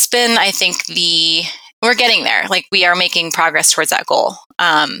that's been, I think, we're getting there. Like, we are making progress towards that goal.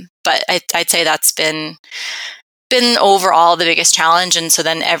 But I'd say that's been overall the biggest challenge. And so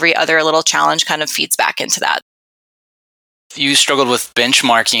then every other little challenge kind of feeds back into that. You struggled with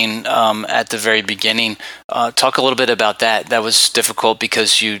benchmarking at the very beginning. Talk a little bit about that. That was difficult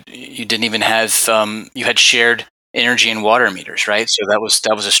because you didn't even have you had shared energy and water meters, right? So that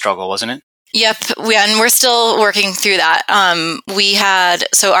was a struggle, wasn't it? Yep, and we're still working through that.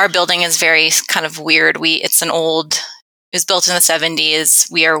 So our building is very kind of weird. It was built in the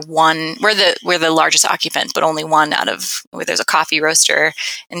 70s. We're the largest occupant, but only one out of where there's a coffee roaster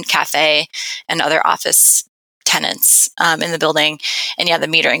and cafe and other office tenants in the building. And the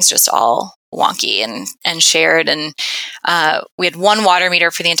metering's just all wonky and shared. And we had one water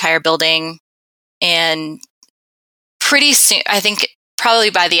meter for the entire building. And pretty soon, I think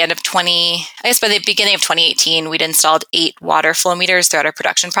probably by the beginning of 2018, we'd installed 8 water flow meters throughout our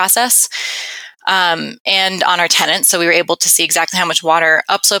production process. And on our tenants. So we were able to see exactly how much water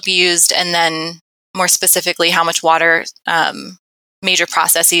Upslope used, and then more specifically, how much water major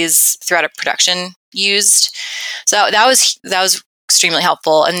processes throughout our production used. So that was extremely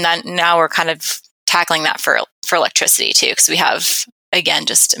helpful. And then now we're kind of tackling that for electricity too, because we have, again,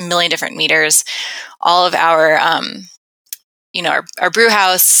 just a million different meters. All of our our brew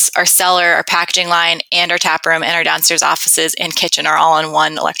house, our cellar, our packaging line, and our tap room, and our downstairs offices and kitchen are all on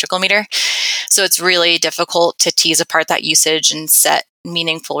one electrical meter. So it's really difficult to tease apart that usage and set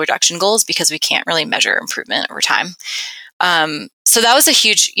meaningful reduction goals because we can't really measure improvement over time. So that was a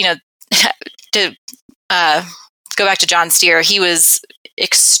huge, to go back to John Steer, he was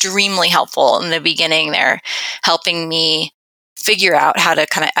extremely helpful in the beginning there, helping me figure out how to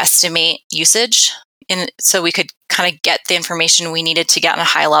kind of estimate usage. And so we could kind of get the information we needed to get on a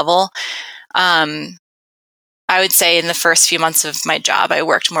high level. I would say in the first few months of my job, I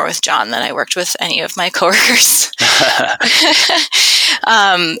worked more with John than I worked with any of my coworkers.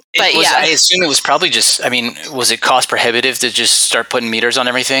 I assume it was probably just, was it cost prohibitive to just start putting meters on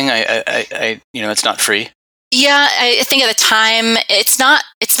everything? It's not free. Yeah, I think at the time it's not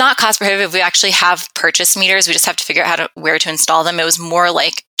cost prohibitive. We actually have purchased meters. We just have to figure out where to install them. It was more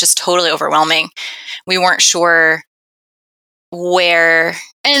like just totally overwhelming. We weren't sure where,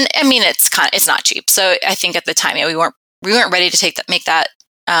 and it's not cheap. So I think at the time, we weren't ready to make that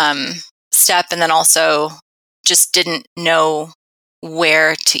step, and then also just didn't know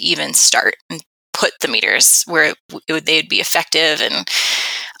where to even start and put the meters where they'd be effective. And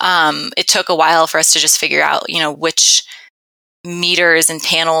it took a while for us to just figure out, which meters and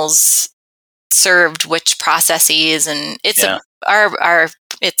panels served which processes, and it's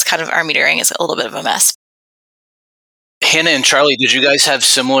it's kind of, our metering is a little bit of a mess. Hannah and Charlie, did you guys have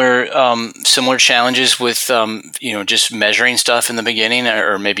similar challenges with just measuring stuff in the beginning,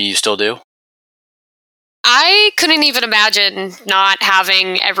 or maybe you still do? I couldn't even imagine not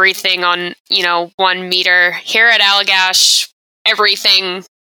having everything on, 1 meter. Here at Allagash, everything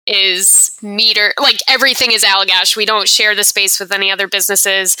is meter, like everything is Allagash. We don't share the space with any other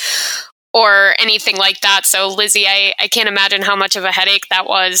businesses or anything like that. So Lizzie, I can't imagine how much of a headache that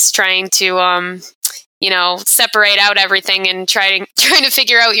was trying to separate out everything and trying to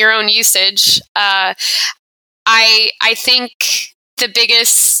figure out your own usage. I think the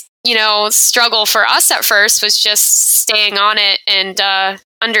biggest, struggle for us at first was just staying on it and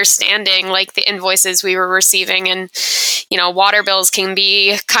understanding like the invoices we were receiving, and water bills can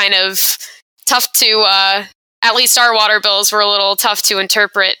be kind of tough to. At least our water bills were a little tough to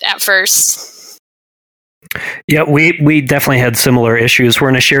interpret at first. Yeah, we definitely had similar issues. We're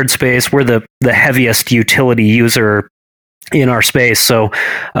in a shared space. We're the heaviest utility user in our space. So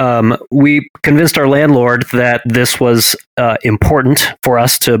we convinced our landlord that this was important for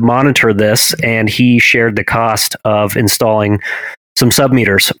us to monitor this, and he shared the cost of installing some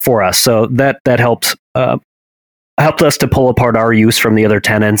sub-meters for us. So that helped us to pull apart our use from the other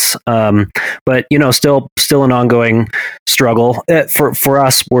tenants. But still an ongoing struggle. For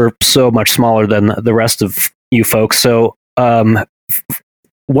us, we're so much smaller than the rest of you folks. So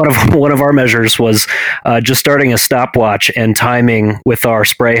one of our measures was just starting a stopwatch and timing with our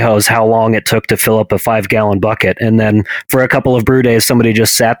spray hose how long it took to fill up a 5-gallon bucket. And then for a couple of brew days, somebody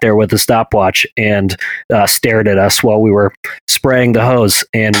just sat there with a stopwatch and stared at us while we were spraying the hose.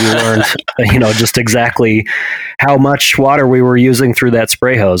 And we learned, just exactly how much water we were using through that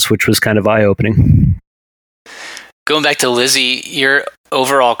spray hose, which was kind of eye-opening. Going back to Lizzie, your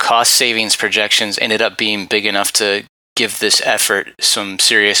overall cost savings projections ended up being big enough to give this effort some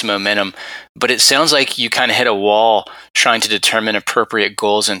serious momentum, but it sounds like you kind of hit a wall trying to determine appropriate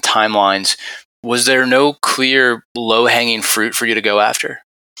goals and timelines. Was there no clear low-hanging fruit for you to go after?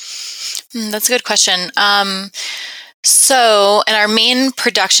 That's a good question. So in our main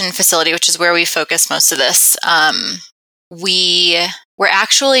production facility, which is where we focus most of this, we were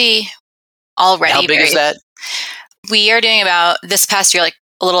actually already... How big is that? We are doing about, this past year, like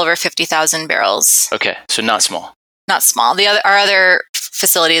a little over 50,000 barrels. Okay, so not small. Not small. Our other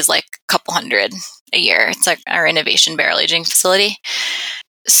facility is like a couple hundred a year. It's like our innovation barrel aging facility.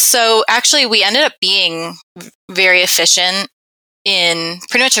 So actually, we ended up being very efficient in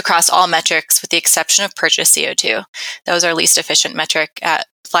pretty much across all metrics, with the exception of purchase CO2. That was our least efficient metric at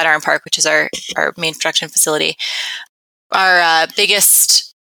Flatiron Park, which is our main production facility. Our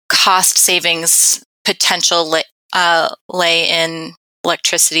biggest cost savings potential lay in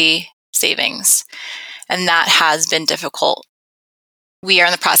electricity savings. And that has been difficult. We are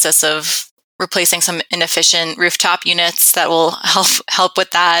in the process of replacing some inefficient rooftop units that will help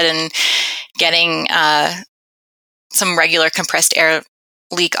with that, and getting some regular compressed air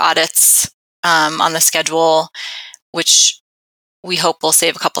leak audits on the schedule, which we hope will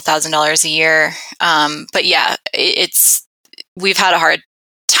save a couple $1,000s a year. But yeah, we've had a hard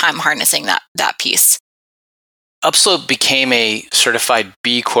time harnessing that piece. Upslope became a certified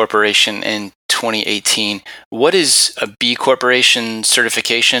B Corporation in 2018. What is a B Corporation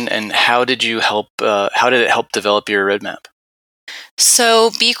certification, and how did it help develop your roadmap? So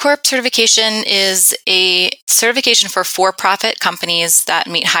B Corp certification is a certification for for-profit companies that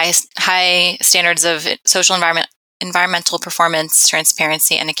meet high standards of social environmental performance,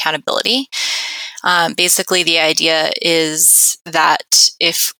 transparency, and accountability. Basically, the idea is that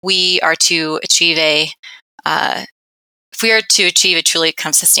if we are to achieve a truly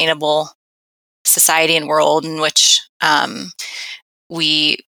kind of sustainable society and world in which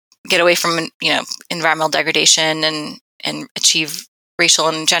we get away from environmental degradation and achieve racial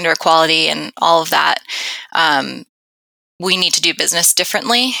and gender equality and all of that, we need to do business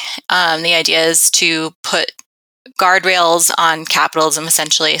differently. The idea is to put guardrails on capitalism,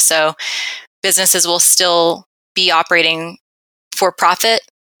 essentially. So businesses will still be operating for profit,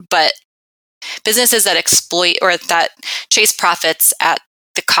 but businesses that exploit or that chase profits at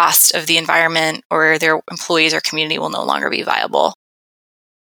the cost of the environment or their employees or community will no longer be viable.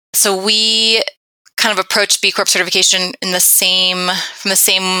 So we kind of approached B Corp certification from the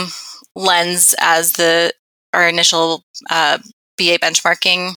same lens as our initial BA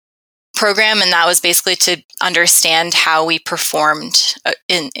benchmarking program, and that was basically to understand how we performed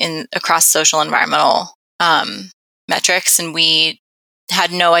in across social and environmental metrics, and we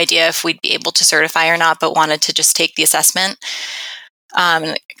had no idea if we'd be able to certify or not, but wanted to just take the assessment.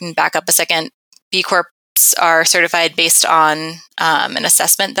 I can back up a second. B Corps are certified based on an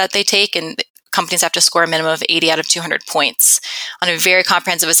assessment that they take, and companies have to score a minimum of 80 out of 200 points on a very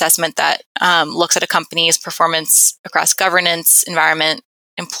comprehensive assessment that looks at a company's performance across governance, environment,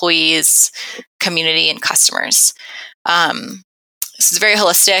 employees, community, and customers. This is very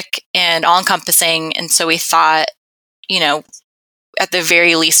holistic and all-encompassing, and so we thought, at the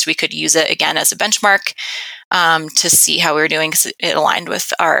very least, we could use it again as a benchmark to see how we were doing, because it aligned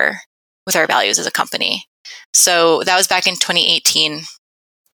with our values as a company. So that was back in 2018.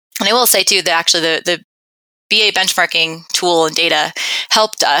 And I will say too that actually the BA benchmarking tool and data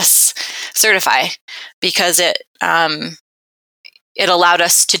helped us certify because it allowed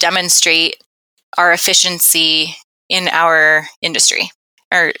us to demonstrate our efficiency in our industry,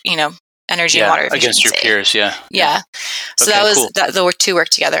 or energy and water efficiency against your peers. Yeah. So Okay, that was cool. the two work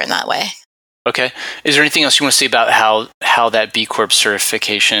together in that way. Okay. Is there anything else you want to say about how that B Corp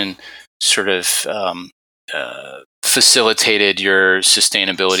certification sort of facilitated your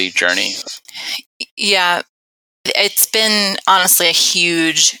sustainability journey? Yeah, it's been honestly a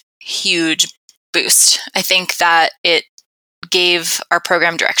huge boost. I think that it gave our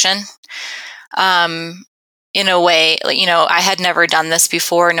program direction. In a way, I had never done this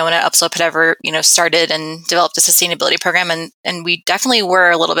before. No one at Upslope had ever, started and developed a sustainability program. And we definitely were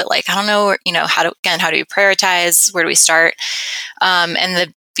a little bit like, I don't know, how do we prioritize? Where do we start? And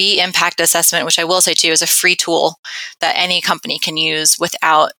the B Impact Assessment, which I will say too, is a free tool that any company can use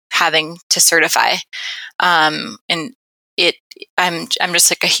without having to certify. And I'm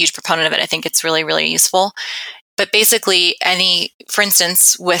just like a huge proponent of it. I think it's really, really useful. But basically for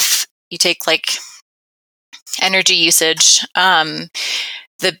instance, you take like energy usage, the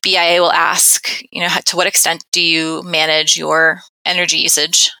BIA will ask, to what extent do you manage your energy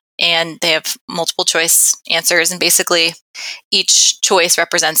usage? And they have multiple choice answers. And basically each choice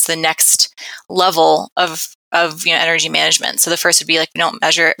represents the next level of energy management. So the first would be like, we don't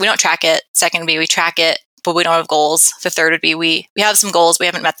track it. Second would be we track it, but we don't have goals. The third would be we have some goals, we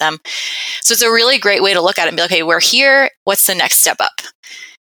haven't met them. So it's a really great way to look at it and be like, okay, we're here. What's the next step up?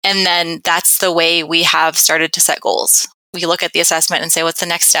 And then that's the way we have started to set goals. We look at the assessment and say, what's the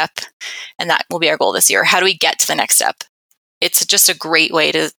next step? And that will be our goal this year. How do we get to the next step? It's just a great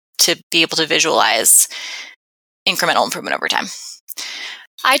way to be able to visualize incremental improvement over time.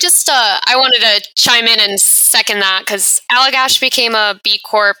 I just I wanted to chime in and second that because Allagash became a B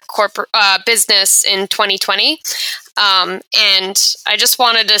Corp business in 2020. And I just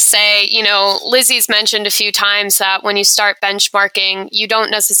wanted to say, Lizzie's mentioned a few times that when you start benchmarking, you don't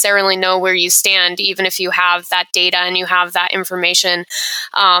necessarily know where you stand, even if you have that data and you have that information.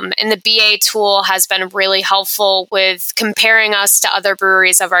 And the BA tool has been really helpful with comparing us to other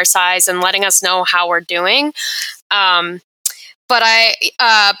breweries of our size and letting us know how we're doing. But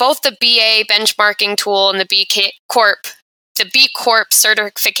both the BA benchmarking tool and the B Corp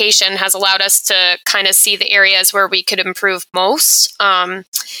certification has allowed us to kind of see the areas where we could improve most.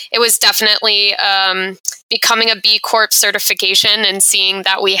 It was definitely becoming a B Corp certification and seeing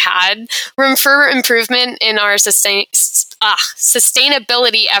that we had room for improvement in our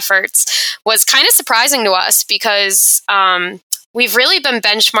sustainability efforts was kind of surprising to us because we've really been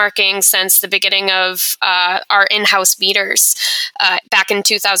benchmarking since the beginning of our in-house meters back in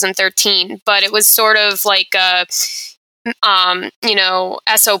 2013, but it was sort of like a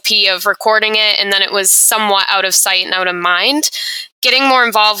SOP of recording it, and then it was somewhat out of sight and out of mind. Getting more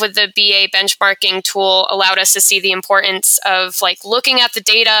involved with the BA benchmarking tool allowed us to see the importance of looking at the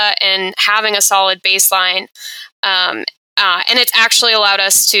data and having a solid baseline. And it's actually allowed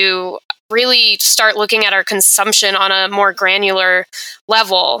us to really start looking at our consumption on a more granular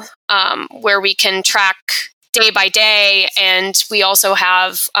level, where we can track day by day. And we also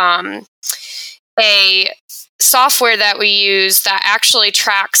have a software that we use that actually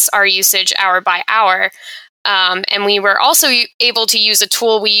tracks our usage hour by hour. And we were also able to use a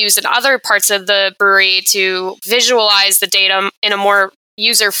tool we use in other parts of the brewery to visualize the data in a more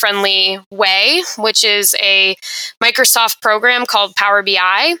user-friendly way, which is a Microsoft program called Power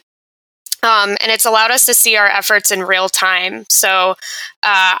BI. And it's allowed us to see our efforts in real time. So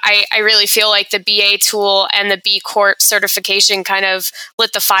I really feel like the BA tool and the B Corp certification kind of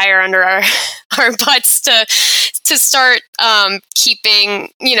lit the fire under our butts to start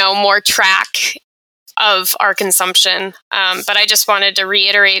keeping more track of our consumption. But I just wanted to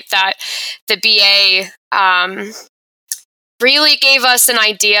reiterate that the BA really gave us an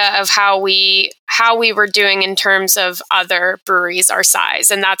idea of how we were doing in terms of other breweries our size.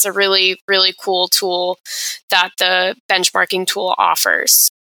 And that's a really, really cool tool that the benchmarking tool offers.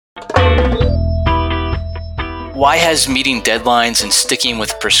 Why has meeting deadlines and sticking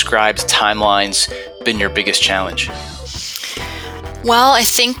with prescribed timelines been your biggest challenge? Well, I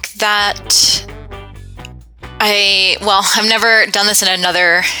think that I've never done this in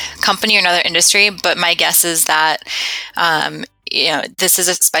another company or another industry, but my guess is that, this is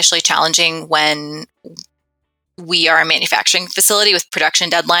especially challenging when we are a manufacturing facility with production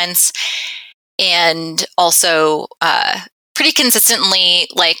deadlines, and also pretty consistently,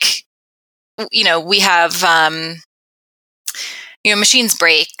 we have machines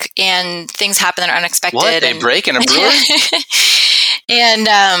break and things happen that are unexpected. What? They break in a brewery? And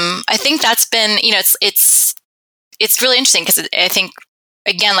I think that's been, it's it's really interesting because I think,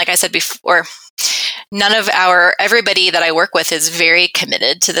 again, like I said before, everybody that I work with is very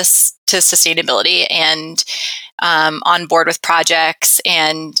committed to sustainability and on board with projects.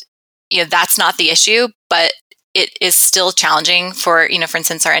 And, that's not the issue, but it is still challenging for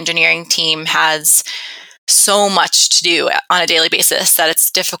instance, our engineering team has so much to do on a daily basis that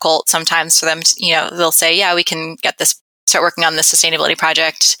it's difficult sometimes for them to, they'll say, yeah, we can start working on this sustainability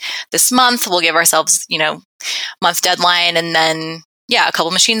project this month. We'll give ourselves, month deadline. And then, a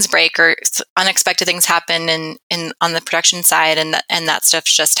couple machines break or unexpected things happen in on the production side. And that stuff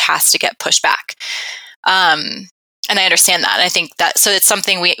just has to get pushed back. And I understand that. And I think that, so it's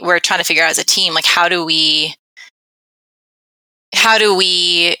something we're trying to figure out as a team, like how do we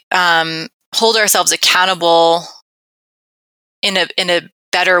hold ourselves accountable in a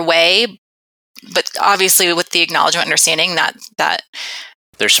better way, but obviously with the acknowledgement, understanding that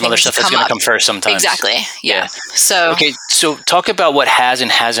there's some other stuff that's going to come first sometimes. Exactly. Yeah. So talk about what has and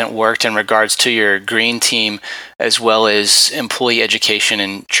hasn't worked in regards to your green team, as well as employee education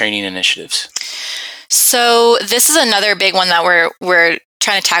and training initiatives. So this is another big one that we're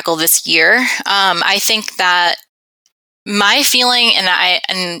trying to tackle this year. I think that my feeling,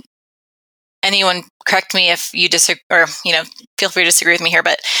 and anyone correct me if you disagree, or feel free to disagree with me here,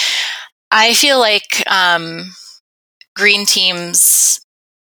 but I feel like green teams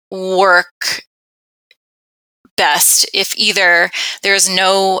work best if either there's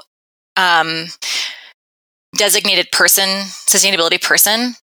no designated sustainability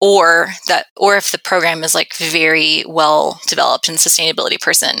person, or if the program is like very well developed and sustainability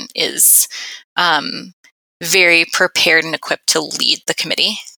person is very prepared and equipped to lead the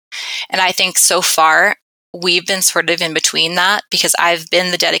committee. And I think so far we've been sort of in between that, because I've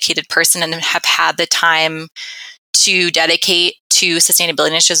been the dedicated person and have had the time to dedicate to sustainability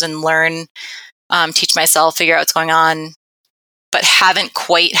initiatives and learn, teach myself, figure out what's going on, but haven't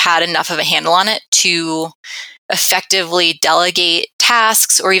quite had enough of a handle on it to effectively delegate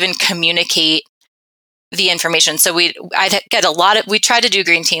tasks or even communicate the information. So we tried to do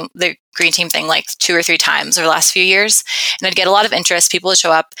the green team thing like 2 or 3 times over the last few years. And I'd get a lot of interest, people would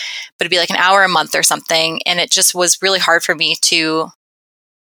show up, but it'd be like an hour a month or something. And it just was really hard for me to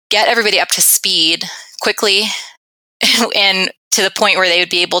get everybody up to speed quickly and to the point where they would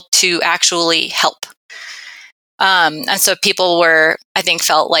be able to actually help. And so people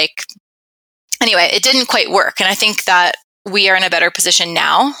felt like, anyway, it didn't quite work. And I think that we are in a better position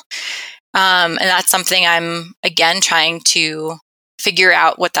now. And that's something I'm, again, trying to figure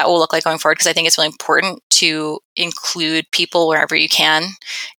out what that will look like going forward, because I think it's really important to include people wherever you can.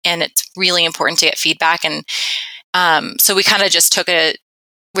 And it's really important to get feedback. And so we kind of just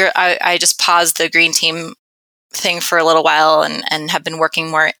I just paused the green team thing for a little while and have been working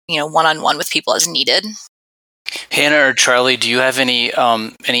more, one-on-one with people as needed. Hannah or Charlie, do you have any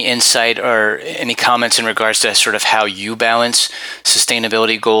insight or any comments in regards to sort of how you balance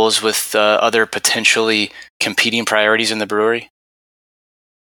sustainability goals with other potentially competing priorities in the brewery?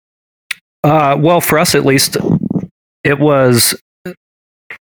 Well, for us at least, it was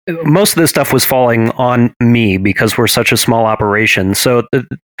most of this stuff was falling on me because we're such a small operation. So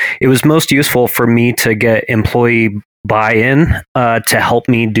it was most useful for me to get employee buy-in to help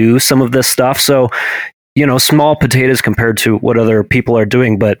me do some of this stuff. So, small potatoes compared to what other people are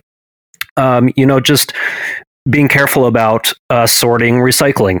doing, but, just being careful about sorting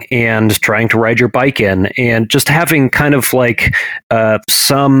recycling and trying to ride your bike in, and just having kind of like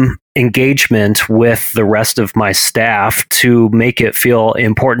some engagement with the rest of my staff to make it feel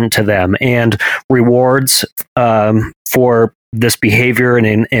important to them, and rewards for this behavior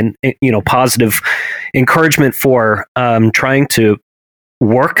and positive encouragement for trying to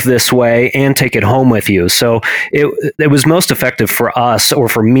work this way and take it home with you. So it was most effective for us, or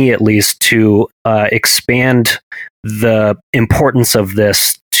for me at least, to expand the importance of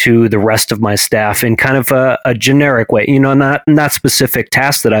this to the rest of my staff in kind of a generic way, not specific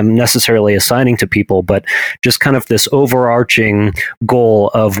tasks that I'm necessarily assigning to people, but just kind of this overarching goal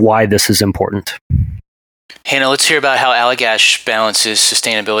of why this is important. Hannah, let's hear about how Allagash balances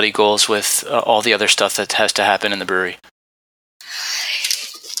sustainability goals with all the other stuff that has to happen in the brewery.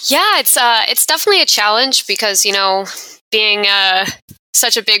 Yeah, it's definitely a challenge because, being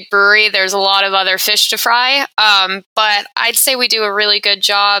such a big brewery, there's a lot of other fish to fry. But I'd say we do a really good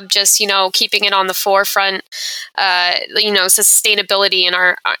job just, keeping it on the forefront, sustainability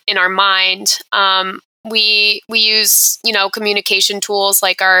in our mind. We use, communication tools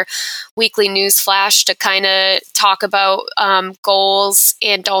like our weekly news flash to kind of talk about goals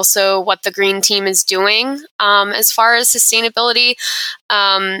and also what the green team is doing as far as sustainability.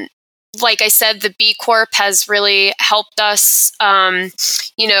 like I said, the B Corp has really helped us,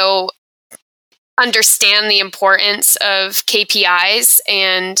 understand the importance of KPIs.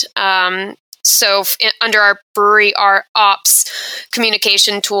 And so under our brewery, our ops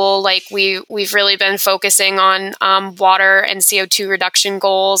communication tool, like we've really been focusing on water and CO2 reduction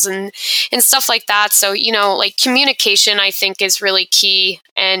goals and stuff like that. So, like communication, I think, is really key.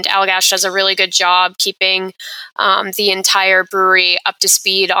 And Allagash does a really good job keeping the entire brewery up to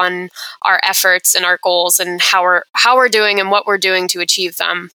speed on our efforts and our goals and how we're doing and what we're doing to achieve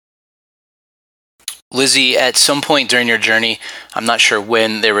them. Lizzie, at some point during your journey, I'm not sure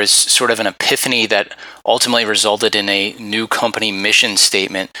when, there was sort of an epiphany that ultimately resulted in a new company mission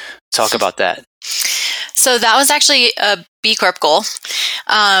statement. Talk about that. So that was actually a B Corp goal.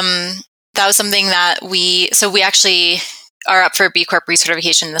 That was something that we actually are up for B Corp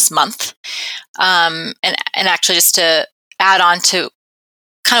recertification this month. And actually, just to add on to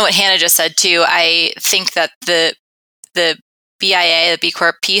kind of what Hannah just said too, I think that the BIA, the B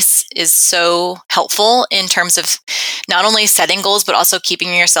Corp piece, is so helpful in terms of not only setting goals, but also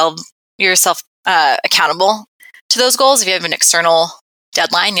keeping yourself accountable to those goals. If you have an external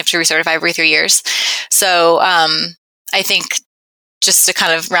deadline, you have to recertify every 3 years. So I think, just to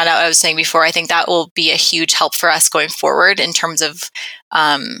kind of round out what I was saying before, I think that will be a huge help for us going forward in terms of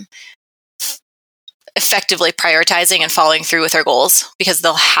effectively prioritizing and following through with our goals, because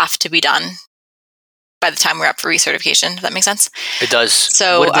they'll have to be done by the time we're up for recertification. Does that make sense? It does.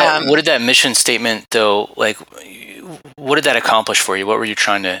 So what did that mission statement, though, like, what did that accomplish for you? What were you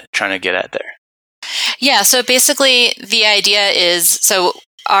trying to get at there? Yeah, so basically the idea is, so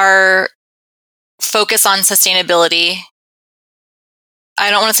our focus on sustainability,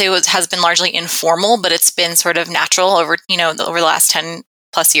 I don't want to say it has been largely informal, but it's been sort of natural over the last 10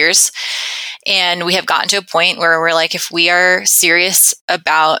 plus years. And we have gotten to a point where we're like, if we are serious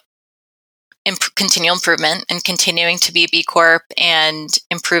about continual improvement and continuing to be a B Corp and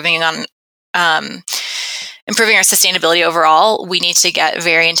improving our sustainability overall, we need to get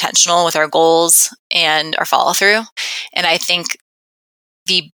very intentional with our goals and our follow through. And I think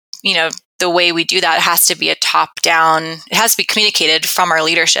the way we do that has to be a top down. It has to be communicated from our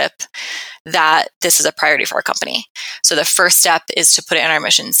leadership that this is a priority for our company. So the first step is to put it in our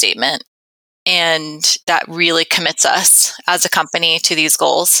mission statement. And that really commits us as a company to these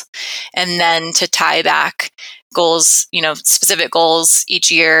goals. And then to tie back goals, specific goals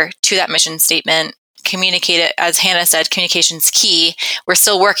each year to that mission statement, communicate it. As Hannah said, communication's key. We're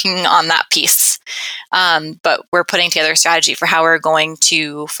still working on that piece. But we're putting together a strategy for how we're going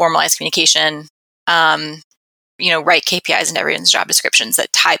to formalize communication, write KPIs into everyone's job descriptions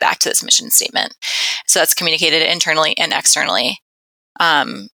that tie back to this mission statement. So that's communicated internally and externally.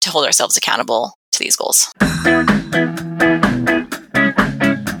 To hold ourselves accountable to these goals.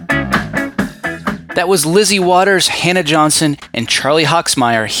 That was Lizzie Waters, Hannah Johnson, and Charlie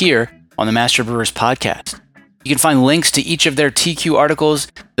Hawksmeyer here on the Master Brewers podcast. You can find links to each of their TQ articles,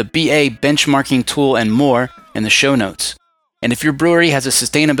 the BA benchmarking tool, and more in the show notes. And if your brewery has a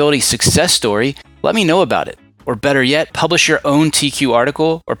sustainability success story, let me know about it. Or better yet, publish your own TQ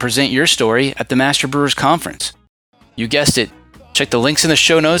article or present your story at the Master Brewers Conference. You guessed it. Check the links in the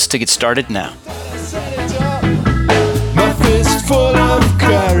show notes to get started now. My fist full of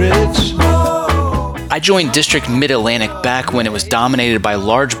courage. I joined District Mid-Atlantic back when it was dominated by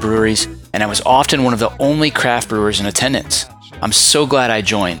large breweries, and I was often one of the only craft brewers in attendance. I'm so glad I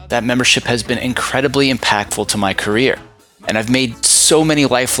joined. That membership has been incredibly impactful to my career, and I've made so many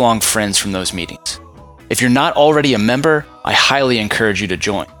lifelong friends from those meetings. If you're not already a member, I highly encourage you to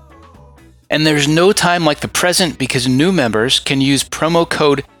join. And there's no time like the present, because new members can use promo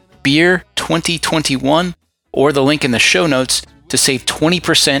code BEER2021 or the link in the show notes to save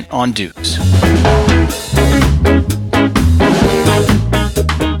 20% on dues.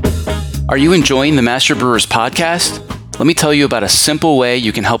 Are you enjoying the Master Brewers podcast? Let me tell you about a simple way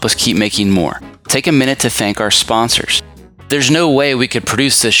you can help us keep making more. Take a minute to thank our sponsors. There's no way we could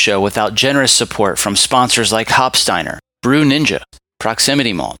produce this show without generous support from sponsors like Hopsteiner, Brew Ninja,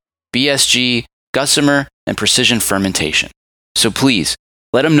 Proximity Malt, BSG, Gussamer, and Precision Fermentation. So please,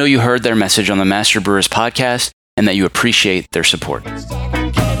 let them know you heard their message on the Master Brewers podcast and that you appreciate their support.